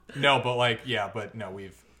No, but like, yeah, but no,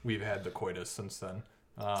 we've had the coitus since then.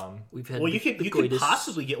 We've had. Well, you could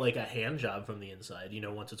possibly get like a hand job from the inside.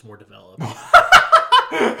 Once it's more developed.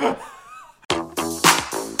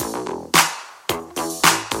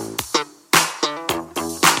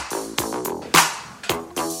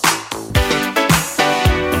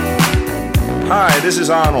 Hi, this is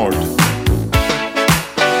Arnold.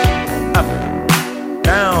 Up,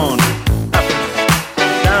 down, up,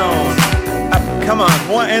 down, up. Come on,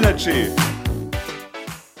 more energy.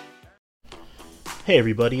 Hey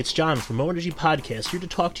everybody, it's John from Mo Energy Podcast, here to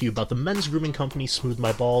talk to you about the men's grooming company Smooth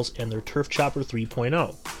My Balls and their Turf Chopper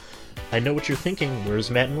 3.0. I know what you're thinking, where's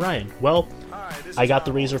Matt and Ryan? Well, I got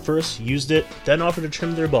the razor first, used it, then offered to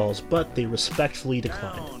trim their balls, but they respectfully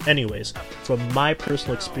declined. Anyways, from my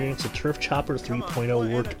personal experience, the Turf Chopper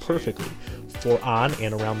 3.0 worked perfectly. For on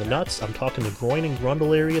and around the nuts, I'm talking the groin and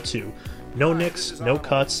grundle area too. No nicks, no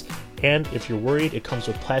cuts, and if you're worried, it comes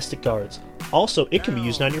with plastic guards. Also, it can be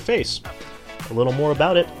used on your face. A little more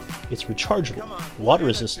about it, it's rechargeable, water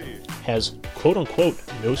resistant, has quote-unquote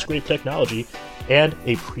no scrape technology, and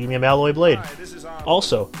a premium alloy blade.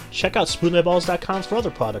 Also, check out smoothmyballs.com for other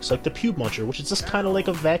products like the Pube Muncher, which is just kind of like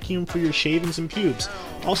a vacuum for your shavings and pubes.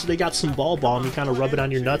 Also, they got some ball balm, you kind of rub it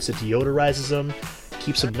on your nuts, it deodorizes them,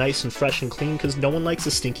 keeps them nice and fresh and clean because no one likes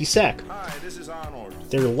a stinky sack.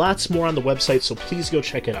 There are lots more on the website, so please go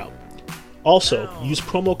check it out. Also, use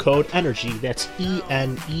promo code ENERGY, that's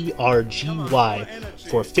ENERGY,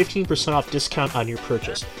 for a 15% off discount on your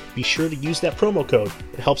purchase. Be sure to use that promo code.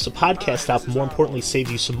 It helps the podcast out, but more importantly,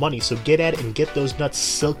 saves you some money, so get at it and get those nuts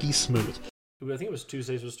silky smooth. I think it was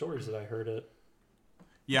Tuesdays with Stories that I heard it.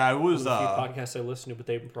 Yeah, it was. A few podcasts I listened to, but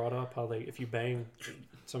they brought up how if you bang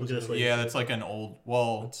someone's yeah, that's like an old.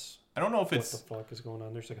 Well, I don't know if it's. What the fuck is going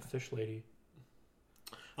on? There's like a fish lady.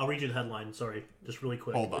 I'll read you the headline, sorry, just really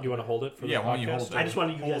quick. Hold on. Do you want to hold it for the podcast? Why don't you hold it? I just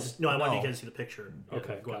wanted you guys... No, I wanted you guys to see the picture.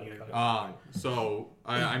 Okay, go got on. it. So,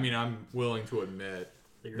 I mean, I'm willing to admit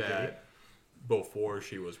that before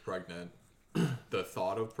she was pregnant, the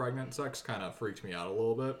thought of pregnant sex kind of freaked me out a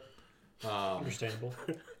little bit. Understandable.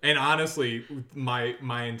 And honestly,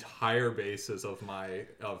 my entire basis of my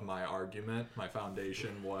argument, my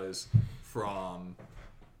foundation was from...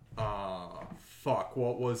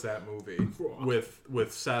 what was that movie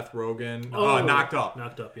with Seth Rogen? Knocked Up.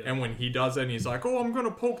 Knocked Up, yeah. And when he does it, and he's like, "Oh, I'm gonna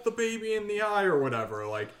poke the baby in the eye" or whatever.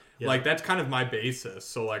 Like that's kind of my basis.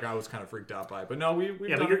 So I was kind of freaked out by it. But no, we've but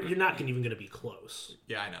you're not even gonna be close.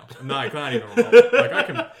 Yeah, I know. Not even remote. I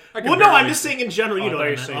can. Well, no, I'm just saying in general. He's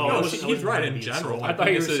right in general. I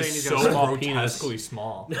thought you were saying he's got a small penis. Grotesquely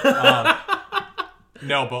small.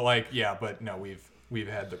 No, but we've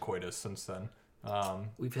had the coitus since then.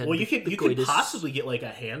 We've had. Well, you could possibly get like a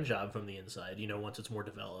hand job from the inside. Once it's more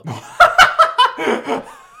developed. I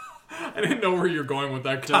didn't know where you're going with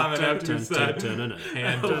that comment after you said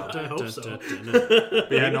hand job. I hope so.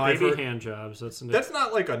 Yeah, no, Baby hand jobs. That's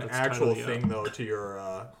not like an actual thing though. To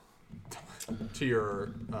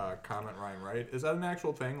your comment, Ryan, right? Is that an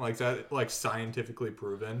actual thing? Like, is that like scientifically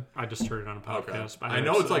proven? I just heard it on a podcast. Okay. I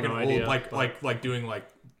know it's like an old like doing like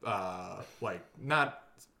not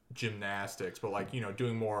gymnastics, but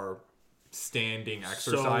doing more standing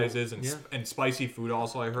exercises and spicy food.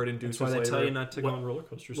 Also, I heard induces. That's why they labor. tell you not to go on roller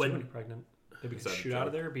coasters when you're pregnant. Maybe you can shoot out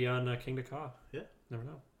of there, be on King to Ka. Yeah, never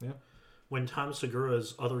know. Yeah. When Tom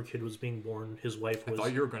Segura's other kid was being born, his wife was... I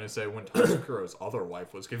thought you were going to say when Tom Segura's other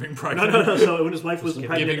wife was giving pregnant. No. So when his wife was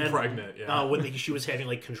pregnant, yeah. When she was having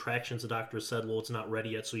like contractions, the doctor said, "Well, it's not ready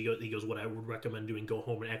yet." So he goes, "What I would recommend doing: go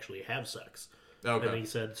home and actually have sex." Okay. And he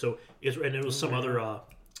said, and it was some other.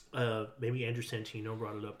 Maybe Andrew Santino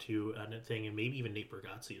brought it up too, and thing, and maybe even Nate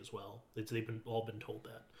Bargatze as well. They've all been told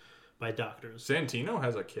that by doctors. Santino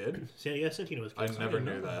has a kid. Yeah, Santino has kids. I never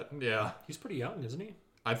knew that. Yeah, he's pretty young, isn't he?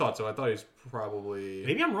 I thought so. I thought he's probably.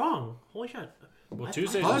 Maybe I'm wrong. Holy shit! Well,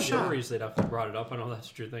 Tuesdays with Stories, they'd have to brought it up. I know that's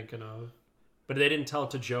what you're thinking of. But they didn't tell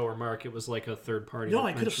it to Joe or Mark. It was like a third party. No,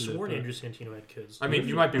 I could have sworn Andrew Santino had kids. I mean,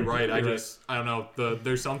 you might be right. I don't know.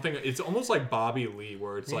 There's something. It's almost like Bobby Lee,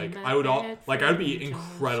 where it's like I would be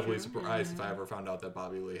incredibly surprised if I ever found out that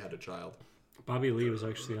Bobby Lee had a child. Bobby Lee was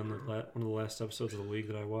actually on one of the last episodes of The League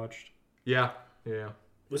that I watched. Yeah.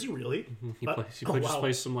 Was he really? Mm-hmm. He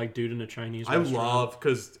plays some like dude in a Chinese restaurant. I love,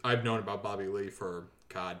 because I've known about Bobby Lee for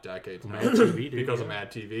decades now. Mad TV, dude, because of Mad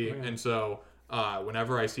TV, and so.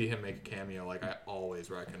 Whenever I see him make a cameo, I always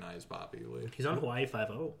recognize Bobby Lee. He's on Hawaii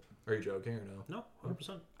 5-0. Are you joking or no? No,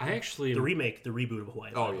 100%. I actually the reboot of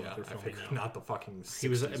Hawaii 5-0. Oh yeah, not the fucking. He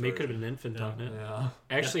was. It could have been an infant on it. Yeah.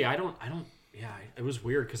 Actually, I don't. Yeah, it was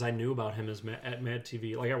weird because I knew about him at Mad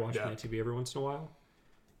TV. I watched Mad TV every once in a while.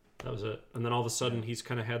 That was it. And then all of a sudden, he's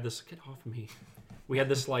kind of had this. Get off of me. We had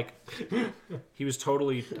this like, he was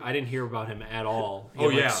totally. I didn't hear about him at all. He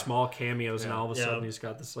had, like, small cameos, and all of a sudden he's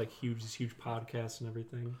got this like huge podcasts and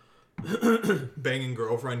everything. Banging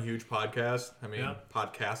Girlfriend, huge podcast. I mean,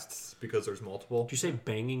 podcasts because there's multiple. Did you say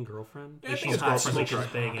banging girlfriend? Yeah, I think his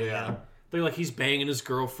girlfriend's banging. Yeah. They're like, he's banging his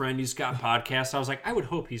girlfriend. He's got podcasts. I was like, I would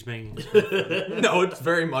hope he's banging his girlfriend. No, it's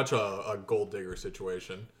very much a gold digger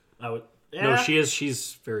situation. I would. No, she is.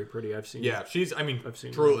 She's very pretty. I've seen. Yeah, she's. I mean, I've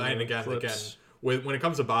seen true. her And again, when it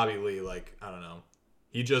comes to Bobby Lee, like, I don't know,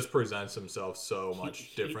 he just presents himself so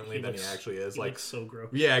much differently than he actually is. He like, looks so gross.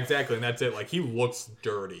 Yeah, exactly, and that's it. Like, he looks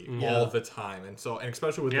dirty all the time, and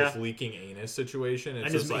especially with this leaking anus situation,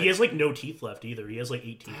 it's just he has like no teeth left either. He has like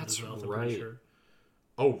 8 teeth in his mouth. Right. I'm pretty sure.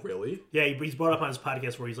 Oh, really? Yeah, he's brought up on his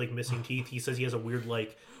podcast where he's like missing teeth. He says he has a weird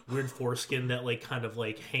foreskin that like kind of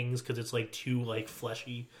like hangs because it's like too like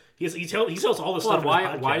fleshy. He tells all this stuff.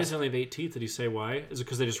 Why does he only have 8 teeth? Did he say why? Is it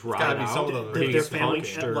because they just rot out? Some of them their family,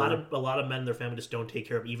 a lot of men in their family just don't take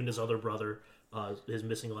care of. Even his other brother is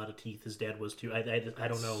missing a lot of teeth. His dad was too. I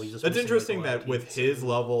don't know. He's just. That's interesting that with his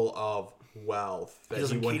level of wealth, that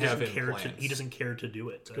he wouldn't have implants. He doesn't care to do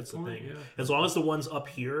it. That's the thing. Yeah. As long as the ones up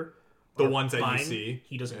here, the ones that fine, you see,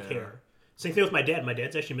 he doesn't care. Same thing with my dad. My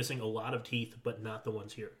dad's actually missing a lot of teeth, but not the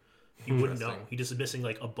ones here. You wouldn't know. He just is missing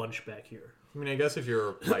like a bunch back here. I mean, I guess if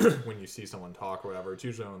you're like when you see someone talk or whatever, it's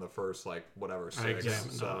usually one of the first like whatever 6.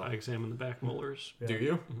 I examine the back molars. Do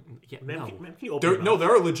you? Yeah, can you open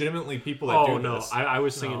there are legitimately people that do this. I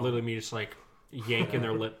was thinking literally me just like yanking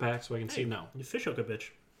their lip back so I can see. No, you fish hook a bitch.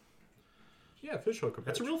 Yeah, fish hook a bitch.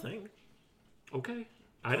 That's a real thing. Okay.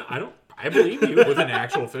 I believe you. With an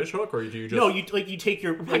actual fish hook, or do you just? No, you take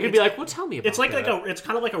your. I could be like, well, tell me about. It's like it's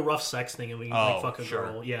kind of like a rough sex thing, and when you like fuck a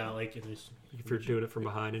girl, yeah, like if you're doing it from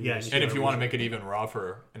behind, and and if you want to make it even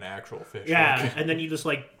rougher, an actual fish. Yeah, hook. and then you just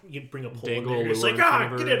like you bring a pole in Dangle there. It's like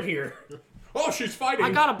get in here. Oh, she's fighting.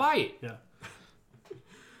 I got a bite. Yeah.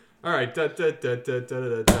 All right.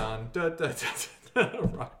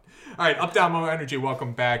 All right, Up Down Mo Energy.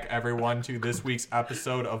 Welcome back, everyone, to this week's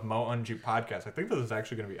episode of Mo Energy Podcast. I think this is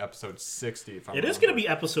actually going to be episode 60. It is going to be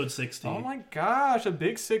episode 60. Oh my gosh, a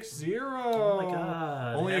big 60. Oh my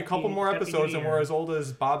god. Only a couple more episodes, and we're as old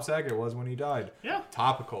as Bob Saget was when he died. Yeah.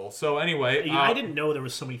 Topical. So anyway, I didn't know there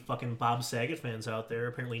was so many fucking Bob Saget fans out there.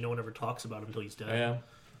 Apparently, no one ever talks about him until he's dead. Yeah.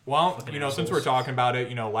 Well, fucking since assholes. we're talking about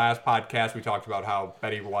it, last podcast we talked about how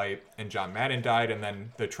Betty White and John Madden died, and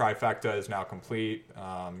then the trifecta is now complete.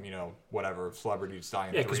 Whatever celebrities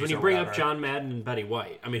dying. Yeah, because when you bring up John Madden and Betty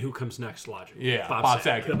White, I mean, who comes next logically? Yeah, Bob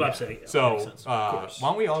Saget. Bob Saget. Yeah, so, why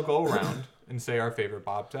don't we all go around and say our favorite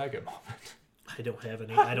Bob Saget moment? I don't have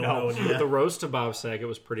any. I don't know any. The roast of Bob Saget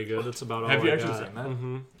was pretty good. That's about all Have you I actually got. seen that?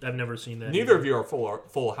 Mm-hmm. I've never seen that. Neither of you are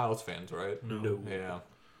Full House fans, right? No.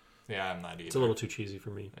 Yeah, I'm not either. It's a little too cheesy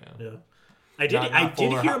for me. Yeah. I did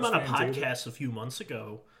Fuller hear him House on a fans podcast a few months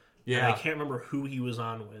ago. Yeah. And I can't remember who he was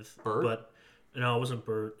on with. Bert? But no, it wasn't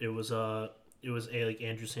Bert. It was like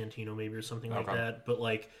Andrew Santino maybe or something like that. But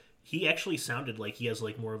like he actually sounded like he has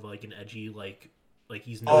like more of like an edgy like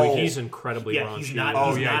he's not. Oh, he's incredibly raunchy. He's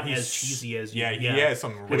not. He's not as cheesy as you. Yeah, he has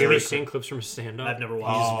some. Have you ever seen clips from his stand-up? I've never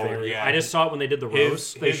watched. I just saw it when they did the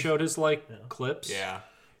roast. They showed his clips. Yeah.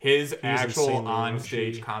 His actual insanely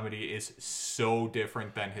on-stage raunchy. comedy is so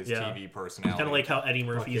different than his TV personality. Kind of like how Eddie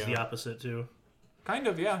Murphy is the opposite too. Kind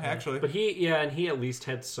of, yeah, actually. But he at least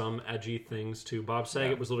had some edgy things too. Bob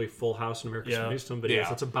Saget was literally Full House and America's Funniest Home Videos.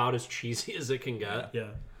 That's about as cheesy as it can get. Yeah.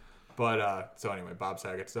 But so anyway, Bob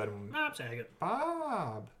Saget said, Bob Saget.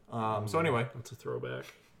 Bob. So anyway, That's a throwback.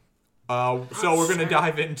 so we're gonna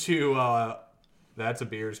dive into that's a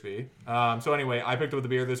Beersby. So anyway, I picked up the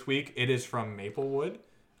beer this week. It is from Maplewood.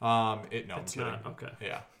 I'm kidding. Not okay.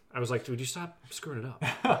 Yeah. I was like, would you stop screwing it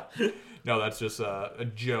up? No, that's just a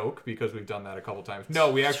joke because we've done that a couple times. No,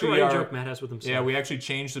 we actually a joke Matt has with himself. Yeah, we actually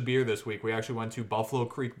changed the beer this week. We actually went to Buffalo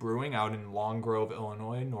Creek Brewing out in Long Grove,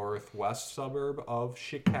 Illinois, northwest suburb of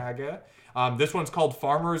Chicago. This one's called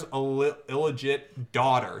Farmer's Illegit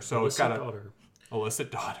Daughter. So it's got illicit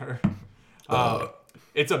daughter.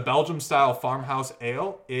 It's a Belgium-style farmhouse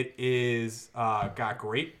ale. It is got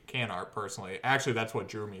great can art, personally. Actually, that's what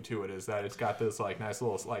drew me to it, is that it's got this like nice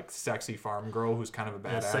little like sexy farm girl who's kind of a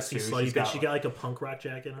badass sexy too. She got like a punk rock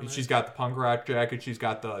jacket on. She's got the punk rock jacket. She's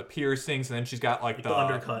got the piercings, and then she's got like the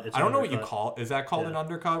undercut. I don't know what you call. Is that called an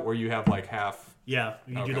undercut, where you have like half? Yeah,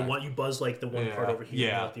 you do the one. You buzz like the one part over here.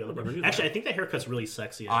 Yeah. Not the other part. Actually, I think that haircut's really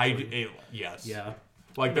sexy. Yes. Yeah.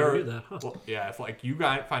 Like never they're do that, huh? well, yeah. If like you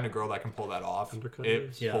find a girl that can pull that off, Undercut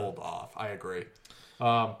it's is? pulled off. I agree.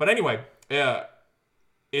 But anyway, yeah,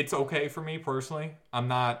 it's okay for me personally. I'm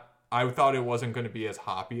not. I thought it wasn't going to be as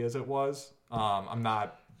hoppy as it was. I'm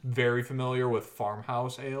not very familiar with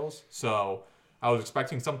farmhouse ales, so I was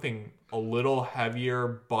expecting something a little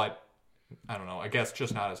heavier, but I don't know. I guess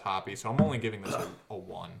just not as hoppy. So I'm only giving this a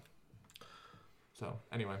 1. So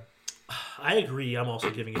anyway, I agree. I'm also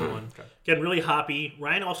giving it 1. Okay. Again, really hoppy.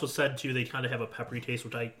 Ryan also said too they kind of have a peppery taste,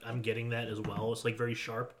 which I'm getting that as well. It's like very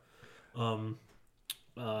sharp. I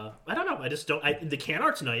don't know. I just don't. The can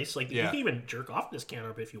art's nice. Like you can even jerk off this can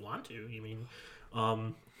art if you want to. I mean,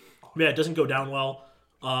 yeah, it doesn't go down well.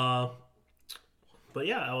 But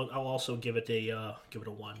yeah, I'll also give it a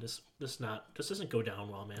 1. This doesn't go down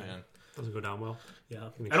well, man. Doesn't go down well. Yeah,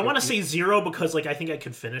 I don't want to say 0 because like I think I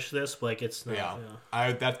could finish this, but like it's not.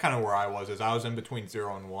 Yeah. That's kind of where I was. Is I was in between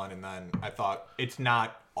 0 and 1, and then I thought it's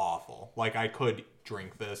not awful. Like I could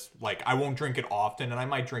drink this. Like I won't drink it often, and I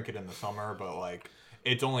might drink it in the summer, but like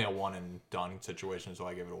it's only a 1 and done situation, so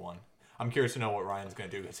I give it a 1. I'm curious to know what Ryan's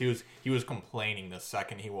going to do because he was complaining the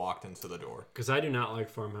second he walked into the door. Because I do not like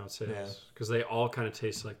farmhouse ales because they all kind of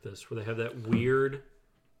taste like this, where they have that weird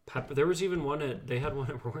pepper. There was even they had one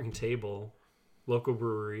at Roaring Table, local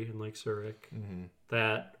brewery in Lake Zurich,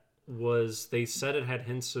 that was, they said it had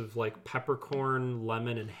hints of like peppercorn,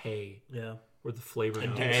 lemon, and hay. Yeah. Were the flavor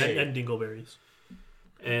and dingleberries.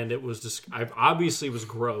 And it was just, obviously it was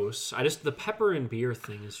gross. The pepper and beer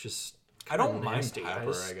thing is just I don't mind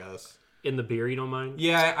pepper, I guess. In the beer, you don't mind?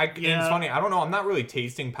 Yeah, it's funny. I don't know. I'm not really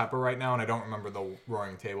tasting pepper right now, and I don't remember the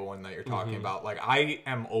Roaring Table one that you're talking about. Like, I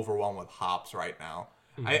am overwhelmed with hops right now.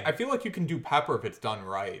 I feel like you can do pepper if it's done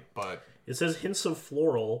right, but... It says hints of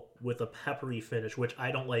floral with a peppery finish, which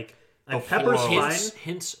I don't like. Pepper's fine.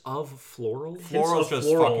 Hints of floral? Floral's just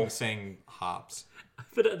fucking saying hops.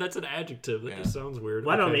 But that's an adjective. That just sounds weird.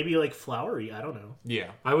 Well, I don't know. Maybe like flowery. I don't know.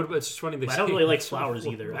 Yeah. It's just funny. I don't really like flowers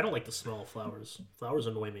either. I don't like the smell of flowers. Flowers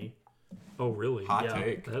annoy me. Oh, really? Hot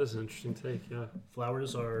take. That is an interesting take, yeah.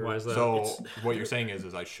 Flowers are... Why is that? So, what you're saying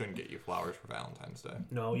is I shouldn't get you flowers for Valentine's Day.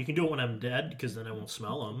 No, you can do it when I'm dead, because then I won't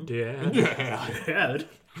smell them. Dead? Dead?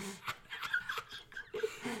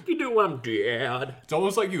 You do it when I'm dead. It's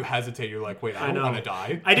almost like you hesitate. You're like, wait, I don't want to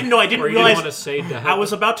die. I didn't realize... You didn't want to say dead. I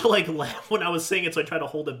was about to like laugh when I was saying it, so I tried to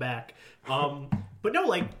hold it back. But no,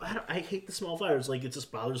 like, I hate the smell of flowers. Like, it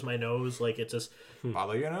just bothers my nose. Like, it just...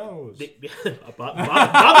 Bother your nose.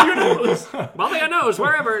 Bother your nose. Bother your nose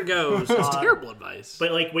wherever it goes. It's terrible advice.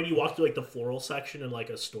 But, like, when you walk through, like, the floral section in,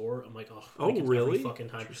 like, a store, I'm like, like, really? Every fucking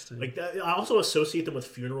time. Like, I also associate them with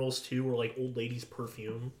funerals, too, or, like, old ladies'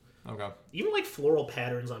 perfume. Okay. Even, like, floral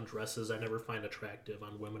patterns on dresses I never find attractive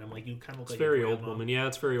on women. I'm like, you kind of look like very old woman. Yeah,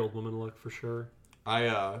 it's very old woman look, for sure.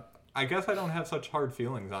 I guess I don't have such hard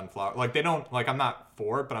feelings on flowers. Like they don't like I'm not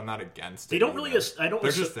for it, but I'm not against it. They don't really. They're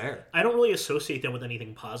just there. I don't really associate them with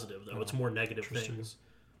anything positive though. It's more negative things.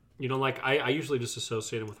 You know, like I usually just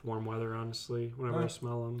associate them with warm weather. Honestly, whenever I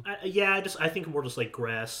smell them. I think more just like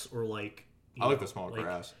grass or like. I like the small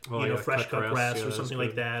grass. Fresh cut grass or something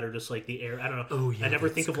like that, or just like the air. I don't know. Oh, yeah, I never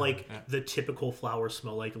think of like the typical flower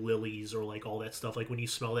smell, like lilies or like all that stuff. Like when you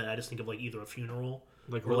smell that, I just think of like either a funeral.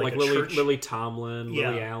 Like Lily Tomlin,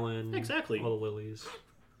 Lily Allen. Exactly. All the lilies.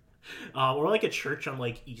 Or like a church on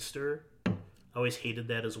like Easter. I always hated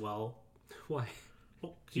that as well. Why?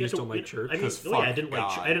 Well, you just don't like church? I mean, I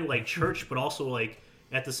didn't like church, but also like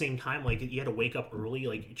at the same time, like you had to wake up early.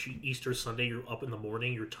 Like Easter Sunday, you're up in the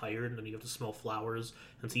morning, you're tired, and then you have to smell flowers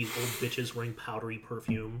and see these old bitches wearing powdery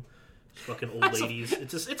perfume. Fucking old ladies.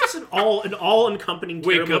 It's just an all encompassing.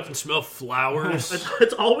 Wake up and smell flowers.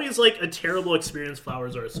 It's always like a terrible experience.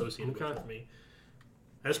 Flowers are associated with me.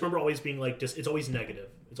 I just remember always being like, it's always negative.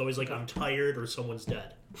 It's always like I'm tired or someone's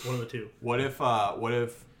dead. One of the two. What if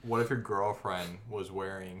your girlfriend was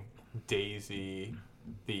wearing Daisy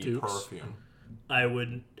the Dukes? Perfume? I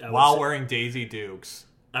would wearing Daisy Dukes.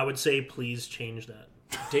 I would say please change that.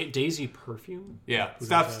 Daisy perfume? Yeah,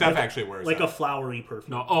 Steph actually wears like that. a flowery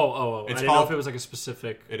perfume. No, I didn't know if it was like a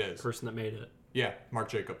specific person that made it. Yeah, Marc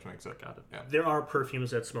Jacobs makes it. Got it. Yeah. There are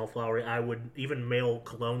perfumes that smell flowery. I would even male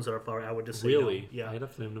colognes that are flowery. I would just say really. No. Yeah, I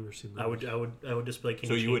definitely have never seen that. I would just be like, can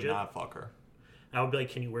so you change you would it? not fuck her. I would be like,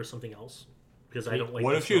 can you wear something else? Because I don't like.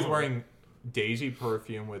 What if she was wearing Daisy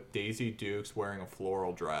perfume with Daisy Dukes wearing a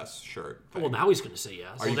floral dress shirt? Well, now he's going to say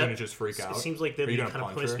yes. Are you going to just freak out? It seems like that'd be kind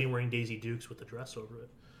of funny to be wearing Daisy Dukes with the dress over it.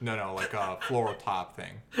 No, like a floral top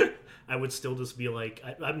thing. I would still just be like,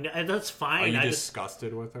 that's fine. Are you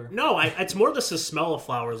disgusted with her? No, it's more just the smell of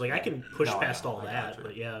flowers. Like I can push past all that,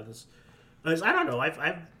 but yeah, I don't know. I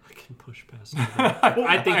can push past all that.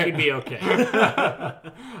 I think he'd be okay.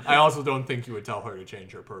 I also don't think you would tell her to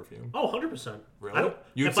change her perfume. Oh, 100%. Really?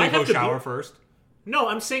 You'd say go shower first? No,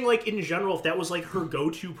 I'm saying like in general, if that was like her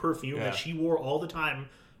go-to perfume that she wore all the time,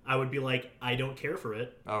 I would be like, I don't care for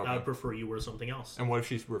it. Okay. I would prefer you wear something else. And what if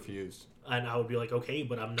she's refused? And I would be like, okay,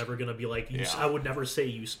 but I'm never gonna be like, Yeah. I would never say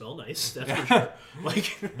you smell nice. That's for sure.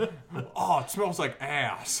 Like, Oh, it smells like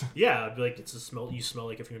ass. yeah, I'd be like, it's a smell. You smell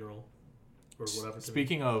like a funeral, or whatever.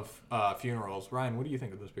 Speaking of funerals, Ryan, what do you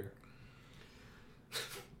think of this beer?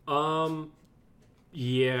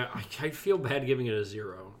 Yeah, I feel bad giving it a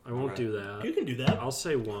 0. I won't do that. You can do that. I'll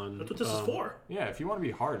say 1. That's what this is for. Yeah, if you want to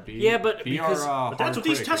be hard, be but be because- our, But that's what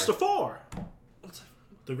these critic tests here. are for.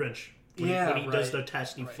 The Grinch. When he does right. the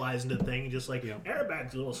test, he flies into the thing, just like,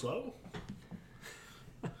 airbag's a little slow.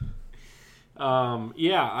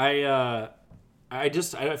 I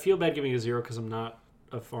feel bad giving it a 0 because I'm not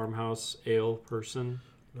a farmhouse ale person.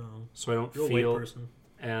 No. So I don't You're a white feel person.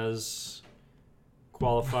 as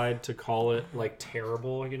qualified to call it like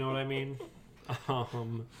terrible, you know what I mean?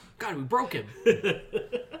 God, we broke him.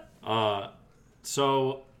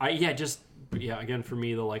 Again for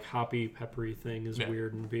me the like hoppy peppery thing is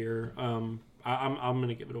weird in beer. I'm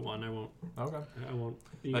gonna give it a 1. I won't. Okay. I won't.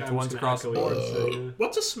 That's I'm ones just across gonna the echo board. you and say,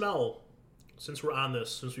 What's a smell, since we're on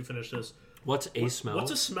this, since we finished this, What's a smell?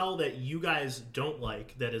 what's a smell that you guys don't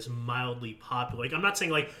like that is mildly popular? Like, I'm not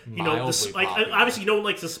saying, like, you Mildly know, like, popular. obviously you don't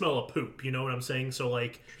like the smell of poop, you know what I'm saying? So,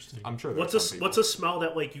 like, I'm sure. what's a smell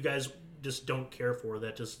that, like, you guys just don't care for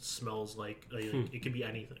that just smells like, it could be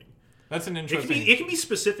anything. That's an It interesting. can be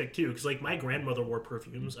specific too, because like my grandmother wore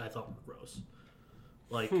perfumes I thought were gross.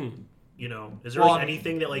 Like, you know, is there like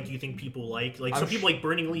anything that like you think people like? Like some people like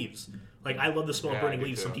burning leaves. Like I love the smell of Yeah, I burning do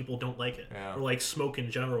leaves. too. Some people don't like it. Yeah. Or like smoke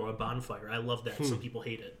in general, or a bonfire. I love that. Some people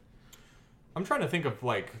hate it. I'm trying to think of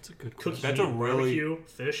like. That's a good Cooking, question. That's a really- barbecue,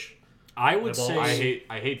 fish. I would Eyeballs. say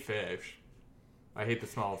I hate fish. I hate the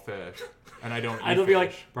smell of fish, and I don't. Eat I don't be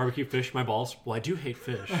like fish. barbecue fish, my balls. Well, I do hate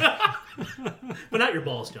fish. But not your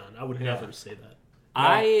balls, John. I would never say that.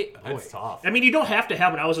 That's tough. I mean, you don't have to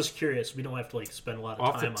have it. I was just curious. We don't have to like spend a lot of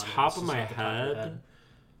Off the time on it. top It's of just my off the top of your head,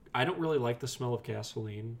 I don't really like the smell of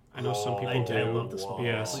gasoline. I know some Oh, people do. I love the smell.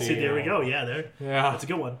 Yeah, See, there we go. Yeah, there. Yeah, That's a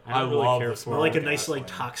good one. I don't really love care the for smell. Or like a of nice like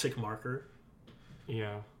gasoline. toxic marker.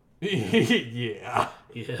 Yeah, Yeah.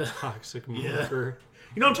 Yeah. toxic marker.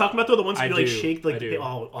 You know what I'm talking about though? The ones I you like do. shake like I do.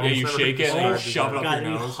 oh, Yeah, you never shake heard it the and you story. shove it up God,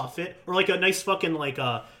 your you nose. huff it, or like a nice fucking like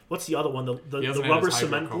what's the other one? The He hasn't had rubber his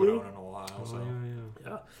cement hydrocodone glue. in a while, Oh, so. yeah.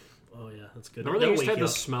 Yeah. Oh yeah, that's good. Remember they That'll used to have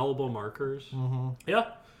wake the you up. smellable markers? Yeah.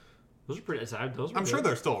 Those are pretty. Those were I'm good. sure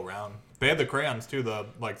they're still around. They had the crayons too, the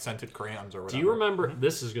like scented crayons or Do whatever. you remember?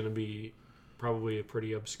 This is going to be probably a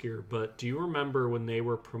pretty obscure, but do you remember when they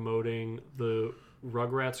were promoting the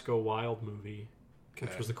Rugrats Go Wild movie,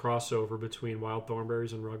 which was the crossover between Wild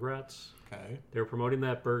Thornberrys and Rugrats? Okay. They were promoting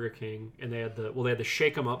that at Burger King, and they had the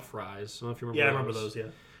Shake 'em Up fries. I don't know if you remember. Yeah, I remember those. Yeah.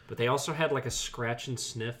 But they also had like a scratch and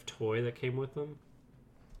sniff toy that came with them.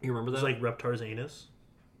 You remember It that? was like Reptar's anus.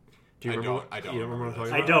 Do you I remember? don't- I don't You don't remember what I'm remember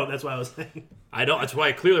talking I about? don't. That's why I was saying. I don't. That's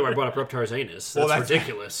why clearly why I brought up Reptar's anus. That's, Well, that's-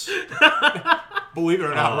 ridiculous. Believe it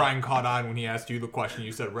or not, Ryan caught on when he asked you the question.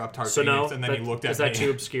 You said Reptar So no, and then he looked at is that me. too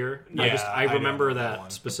obscure? Yeah, I I don't remember know that that one.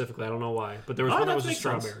 specifically. I don't know why, but there was Oh, one that that was a makes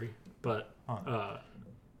sense. strawberry. But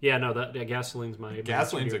yeah, no, that gasoline's my Gasoline's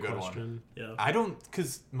answer a to your good question. Yeah. I don't,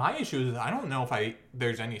 because my issue is I don't know if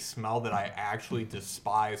there's any smell that I actually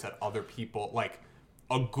despise that other people, like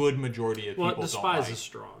a good majority of Well, people despise don't like. is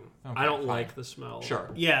strong. Okay, I don't fine. like the smell.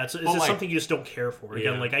 Sure. Yeah, it's But, just like- something you just don't care for.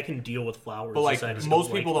 Again, Yeah. like I can deal with flowers. But like just I just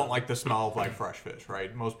most people them. don't like the smell of like fresh fish,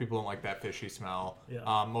 right? Most people don't like that fishy smell.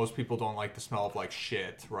 Yeah. Most people don't like the smell of like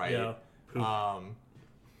shit, right? Yeah. Poop.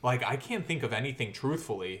 Like I can't think of anything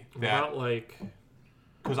truthfully What that about like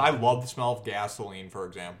because I love the smell of gasoline, for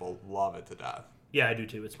example, love it to death. Yeah, I do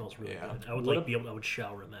too. It smells really Yeah. good. I would What like be able. I would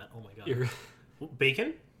shower in that. Oh my god. your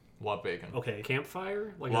Bacon? Love bacon. Okay.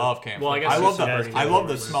 campfire? Like Love campfire. Well, I guess I love it's the burning I love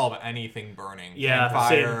the everywhere. smell of anything burning. Yeah,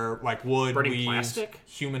 Campfire, like wood, Burning leaves, plastic?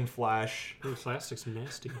 human flesh. Ooh, plastic's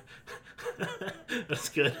nasty. That's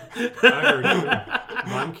good. I heard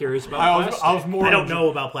you. Well, I'm curious about plastic. I was more. I don't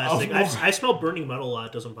know about plastic. I was I smell burning metal a lot.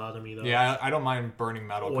 It doesn't bother me though. Yeah, I don't mind burning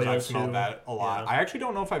metal because Oil, I've smelled too. that a lot. Yeah. I actually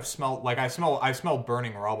don't know if I've smelled like I smell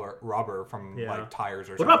burning rubber from Yeah. like tires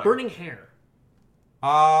or What something. about burning hair? You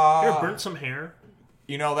ever burnt some hair?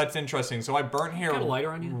 You know, that's interesting. So I burnt hair Got a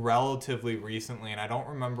lighter on you? relatively recently, and I don't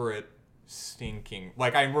remember it stinking.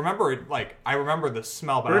 Like I remember it, like I remember the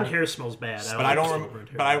smell, but Burnt I don't, hair smells bad. But I don't. smell Rem- burnt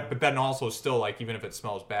hair. but then also still like even if it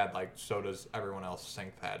smells bad, like so does everyone else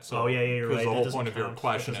think that. So Oh, yeah, you're right. Because the That whole doesn't point of your count. That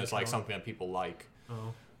question doesn't is like count. something that people like.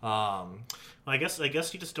 Oh. I guess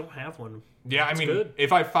you just don't have one. Yeah, I mean, good.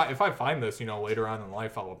 if I find this, later on in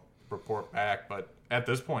life, I'll report back. But at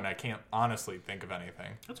this point, I can't honestly think of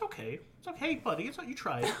anything. It's okay. It's okay, buddy. It's you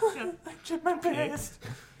tried. Yeah. I did my best.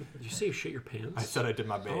 Did you say you shit your pants? I said I did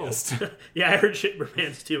my best. Yeah, I heard shit my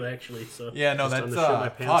pants too, actually. So Yeah, no, Just on that's the shit my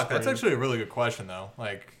pants that's brain. actually a really good question though.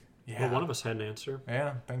 Like, yeah, Well, one of us had an answer.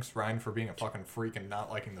 yeah. Thanks, Ryan, for being a fucking freak and not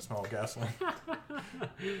liking the smell of gasoline.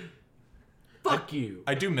 Fuck you.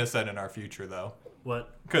 I do miss that in our future though.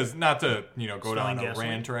 what? Because not to go Smelling down a gasoline?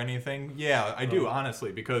 rant or anything. Yeah, I do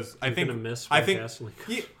honestly because I think gonna miss I when think gasoline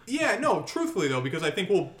yeah, no, truthfully though, because I think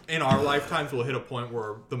we'll in our lifetimes we'll hit a point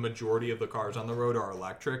where the majority of the cars on the road are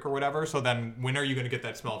electric or whatever. So then when are you going to get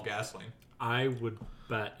that smell of gasoline? I would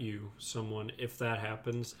bet you someone, if that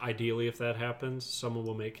happens, ideally if that happens, someone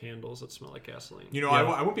will make candles that smell like gasoline. You know, I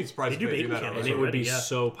wouldn't be surprised They if do they do baby that. candles And it would be already, yeah.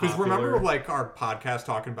 so popular. Because remember, like our podcast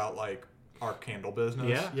talking about like our candle business,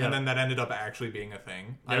 Yeah. and then that ended up actually being a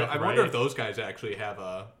thing. Yeah, I wonder right. if those guys actually have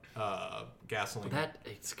a gasoline. That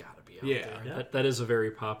it's got to be out Yeah. there. Yeah. That is a very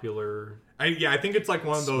popular. I think it's like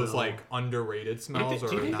one of those Smell. like underrated smells. Do you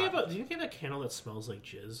think or they not. have a candle that smells like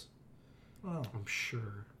jizz? I'm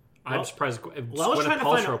sure. Well- I'm surprised. Well, I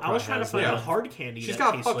was trying to find Yeah. a hard candy. She's that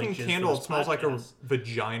got a tastes fucking like jizz candle. for It this smells like a podcast.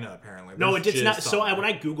 vagina. Apparently, No, There's it's jizz not. So on it. when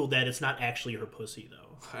I googled that, it's not actually her pussy though.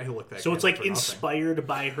 I looked at So it's candle like for nothing. inspired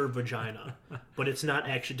by her vagina, but it's not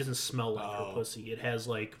actually. It doesn't smell like Oh. her pussy. It has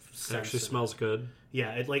like It scent actually in smells good.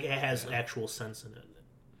 Yeah, it has actual sense in it.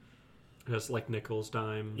 It has like nickels,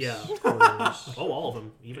 dimes. Yeah. quarters. Oh, all of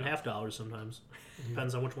them, even $half sometimes.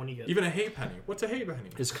 Depends on which one you get. Even a hay penny. What's a hay penny?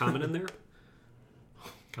 Is common in there?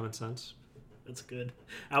 Common sense. That's good.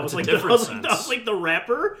 I was a like, different I was sense. like the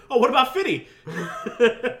rapper. Oh, what about Fitty?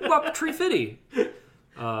 What about Tree Fitty?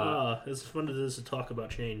 It's fun to talk about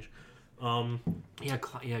change. Yeah,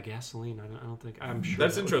 gasoline. I don't think. I'm sure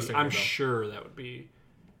That's that would interesting, be- I'm though. sure that would be.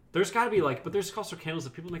 There's got to be like, but there's also candles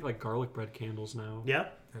that people make like garlic bread candles now. Yeah.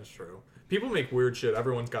 That's true. People make weird shit.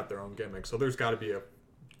 Everyone's got their own gimmick. So there's got to be a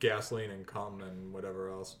gasoline and cum and whatever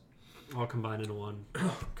else. All combined into one.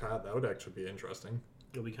 God, that would actually be interesting.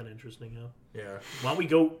 It'll be kind of interesting, yeah. Yeah. Why don't we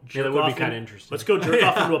go jerk that would be off kinda in- interesting. Let's go jerk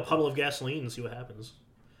off into a puddle of gasoline and see what happens.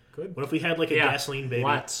 Good. What if we had like a gasoline baby?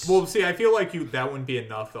 Let's. Well, see, I feel like that wouldn't be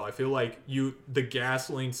enough though. I feel like the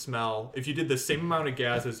gasoline smell. If you did the same amount of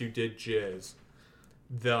gas as you did jizz,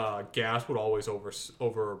 the gas would always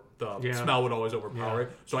the smell would always overpower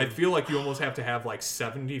it. So I feel like you almost have to have like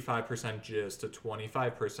 75% jizz to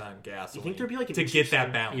 25% gasoline. You think there'd be like an to get that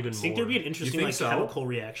interesting- balance? even Do you think there'd be an interesting think like so? chemical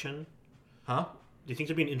reaction? Huh? Do you think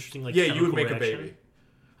there'd be an interesting like Yeah, chemical you would make reaction? a baby.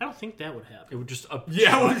 I don't think that would happen. It would just a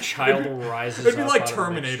Yeah, child will rise. It'd be like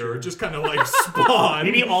Terminator, just kind of like spawn.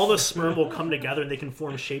 Maybe all the sperm will come together and they can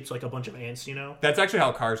form shapes like a bunch of ants, you know? That's actually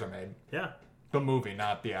how cars are made. Yeah. The movie,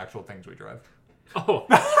 not the actual things we drive. Oh,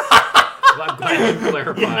 well, I'm glad you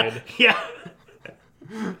clarified. Yeah.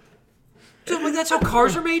 Dude, like that's how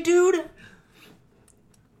cars are made, dude.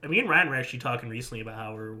 Me and Ryan were actually talking recently about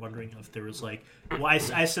how we were wondering if there was like, well, I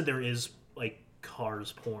said there is like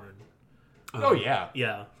cars porn. Oh yeah.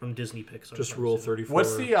 Yeah, from Disney Pixar. Just Rule 34.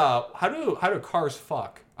 What's the how do cars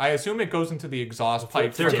fuck? I assume it goes into the exhaust pipe.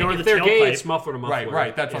 If they're, Or if the they're gay, tailpipe. it's muffler to muffler.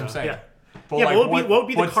 Right. That's what I'm Yeah. saying. Yeah. But Yeah, like, but what would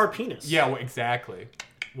be the what's- car penis? Yeah, exactly.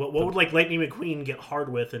 What would like Lightning McQueen get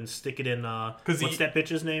hard with and stick it in? What's that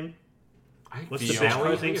bitch's name? What's the bitch Sally? car's I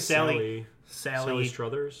think name? it's Sally Sally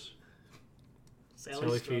Struthers.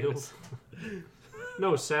 Sally Fields.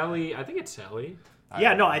 No, Sally. I think it's Sally.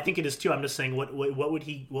 Yeah, no, I think it is too. I'm just saying, what would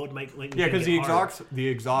make Lightning Yeah, McQueen because get hard? the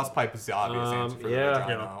exhaust pipe is the obvious answer for yeah. the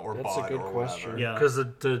vagina Yeah. or That's a butt good or question. whatever. Yeah. Because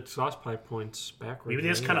the exhaust pipe points backwards. Maybe they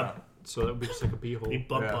just right? kind of So that would be just like a beehole. they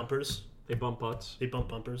bump Yeah. bumpers. They bump butts. They bump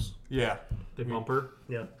bumpers. Yeah. They bumper.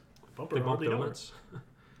 Yeah, bumper. They bump hardly know her. donuts.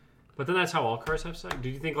 But then that's how all cars have sex. Do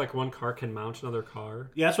you think like one car can mount another car?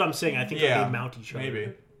 Yeah, that's what I'm saying. I think Yeah. they mount each other.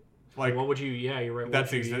 Maybe. Like What would you? Yeah, you're right. What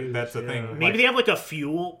that's would you use? that's the Yeah. thing. Maybe Like, they have like a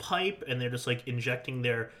fuel pipe and they're just like injecting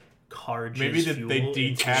their car jizz maybe fuel they into-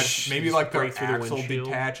 detach. Maybe like their break through the axle windshield.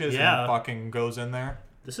 detaches Yeah. and fucking goes in there.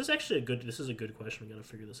 This is actually a good. This is a good question. We gotta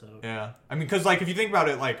figure this out. Yeah. I mean, because like if you think about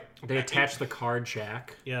it, like They attach the car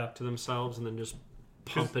jack Yeah. to themselves and then just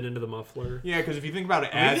pump it into the muffler. yeah, because if you think about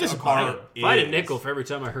it Maybe as just a buy car, it. If I had a is- nickel for every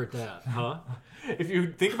time I heard that, huh? If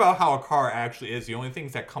you think about how a car actually is, the only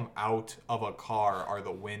things that come out of a car are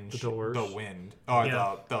the wind, doors. the wind, or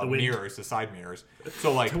Yeah, the the wind. mirrors, the side mirrors.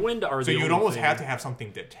 So like, The wind are so the you'd only almost thing. have to have something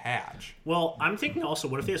detach. Well, I'm thinking also,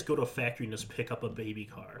 what if they just go to a factory and just pick up a baby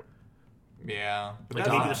car? Yeah, but Like that's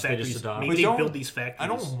maybe not- the they just factories. adopt. Maybe But they don't- build these factories. I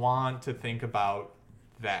don't want to think about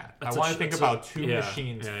that. That's I want a- to think that's about a- two yeah,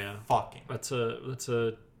 machines yeah. fucking.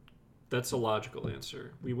 That's a logical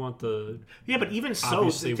answer. We want the Yeah, but even so,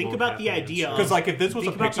 Obviously think won't about the happen, idea. so- Because like if this was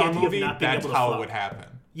a Think about the Pixar idea of movie, not being that's able to how it fuck. would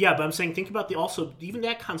happen. Yeah, but I'm saying think about even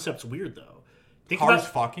that concept's weird though. Think Cars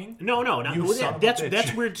about fucking? No, You son of a bitch.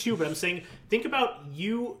 that's weird too. But I'm saying, think about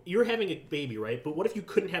you're having a baby, right? But what if you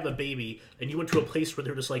couldn't have a baby and you went to a place where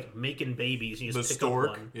they're just like making babies and you just The pick stork?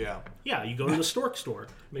 up one? Yeah. You go to the stork store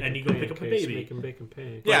and you go pick up a baby. Making bacon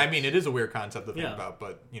pancakes. Yeah, I mean, it is a weird concept to think Yeah. about,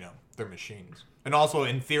 but, they're machines. And also,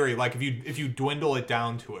 in theory, like, if you dwindle it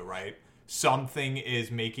down to it, right? Something is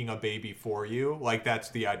making a baby for you. Like, that's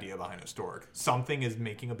the idea behind a stork. Something is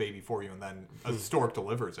making a baby for you, and then a stork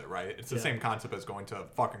delivers it, right? It's the same concept as going to a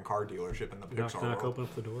fucking car dealership in the Pixar Knock, world. open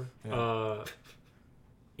up the door.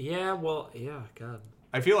 Yeah. God.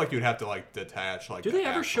 I feel like you'd have to, like, detach, like... Do they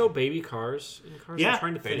ever show baby cars in cars? Yeah, I'm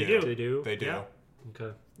trying to they think. do. They do? They do. Yeah.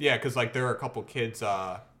 Okay. Yeah, because, like, there are a couple kids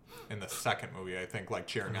in the second movie, I think, like,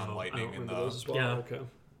 cheering on I Lightning don't in remember the... those as well. Yeah. Okay.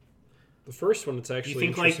 The first one, it's actually You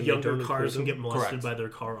think like interesting they younger don't cars can include get molested Correct. by their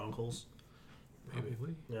car uncles? them.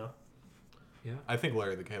 Probably. Yeah, I think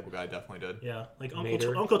Larry the Cable Guy definitely did. yeah. Like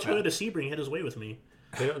Mater. Uncle Tony the Sebring had his way with me.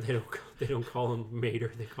 They don't call him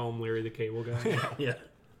Mater. They call him Larry the Cable Guy. Yeah.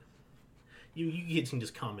 You kids can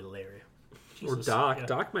just call me Larry. Or Jesus. Doc. Yeah.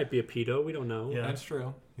 Doc might be a pedo. We don't know. Yeah. That's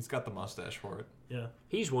true. He's got the mustache for it. Yeah.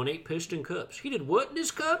 He's won 8 piston cups. He did what in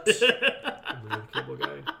his cups? Larry the Cable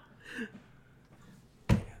Guy.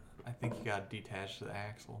 I think you got to detach the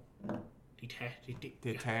axle. Detach.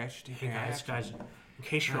 Detach. Hey guys, in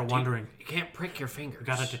case you're wondering, You can't prick your fingers. you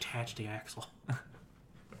gotta detach the axle.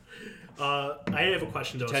 I have a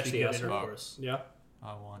question though. Detach Speaking the of axle. intercourse, Yeah.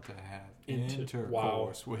 I want to have Wow.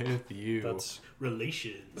 intercourse with you. That's.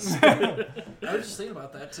 relations. I was just thinking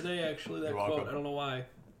about that today, actually. That You're quote. welcome. I don't know why.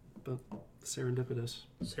 But serendipitous.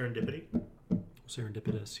 Serendipity,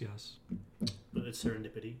 Serendipitous, yes. but it's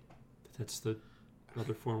serendipity. That's the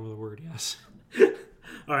other form of the word, yes.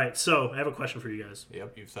 All right, so I have a question for you guys.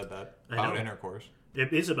 Yep, you've said that. I About know. intercourse.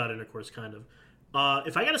 It is about intercourse, kind of.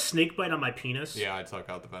 If I got a snake bite on my penis, Yeah, I'd suck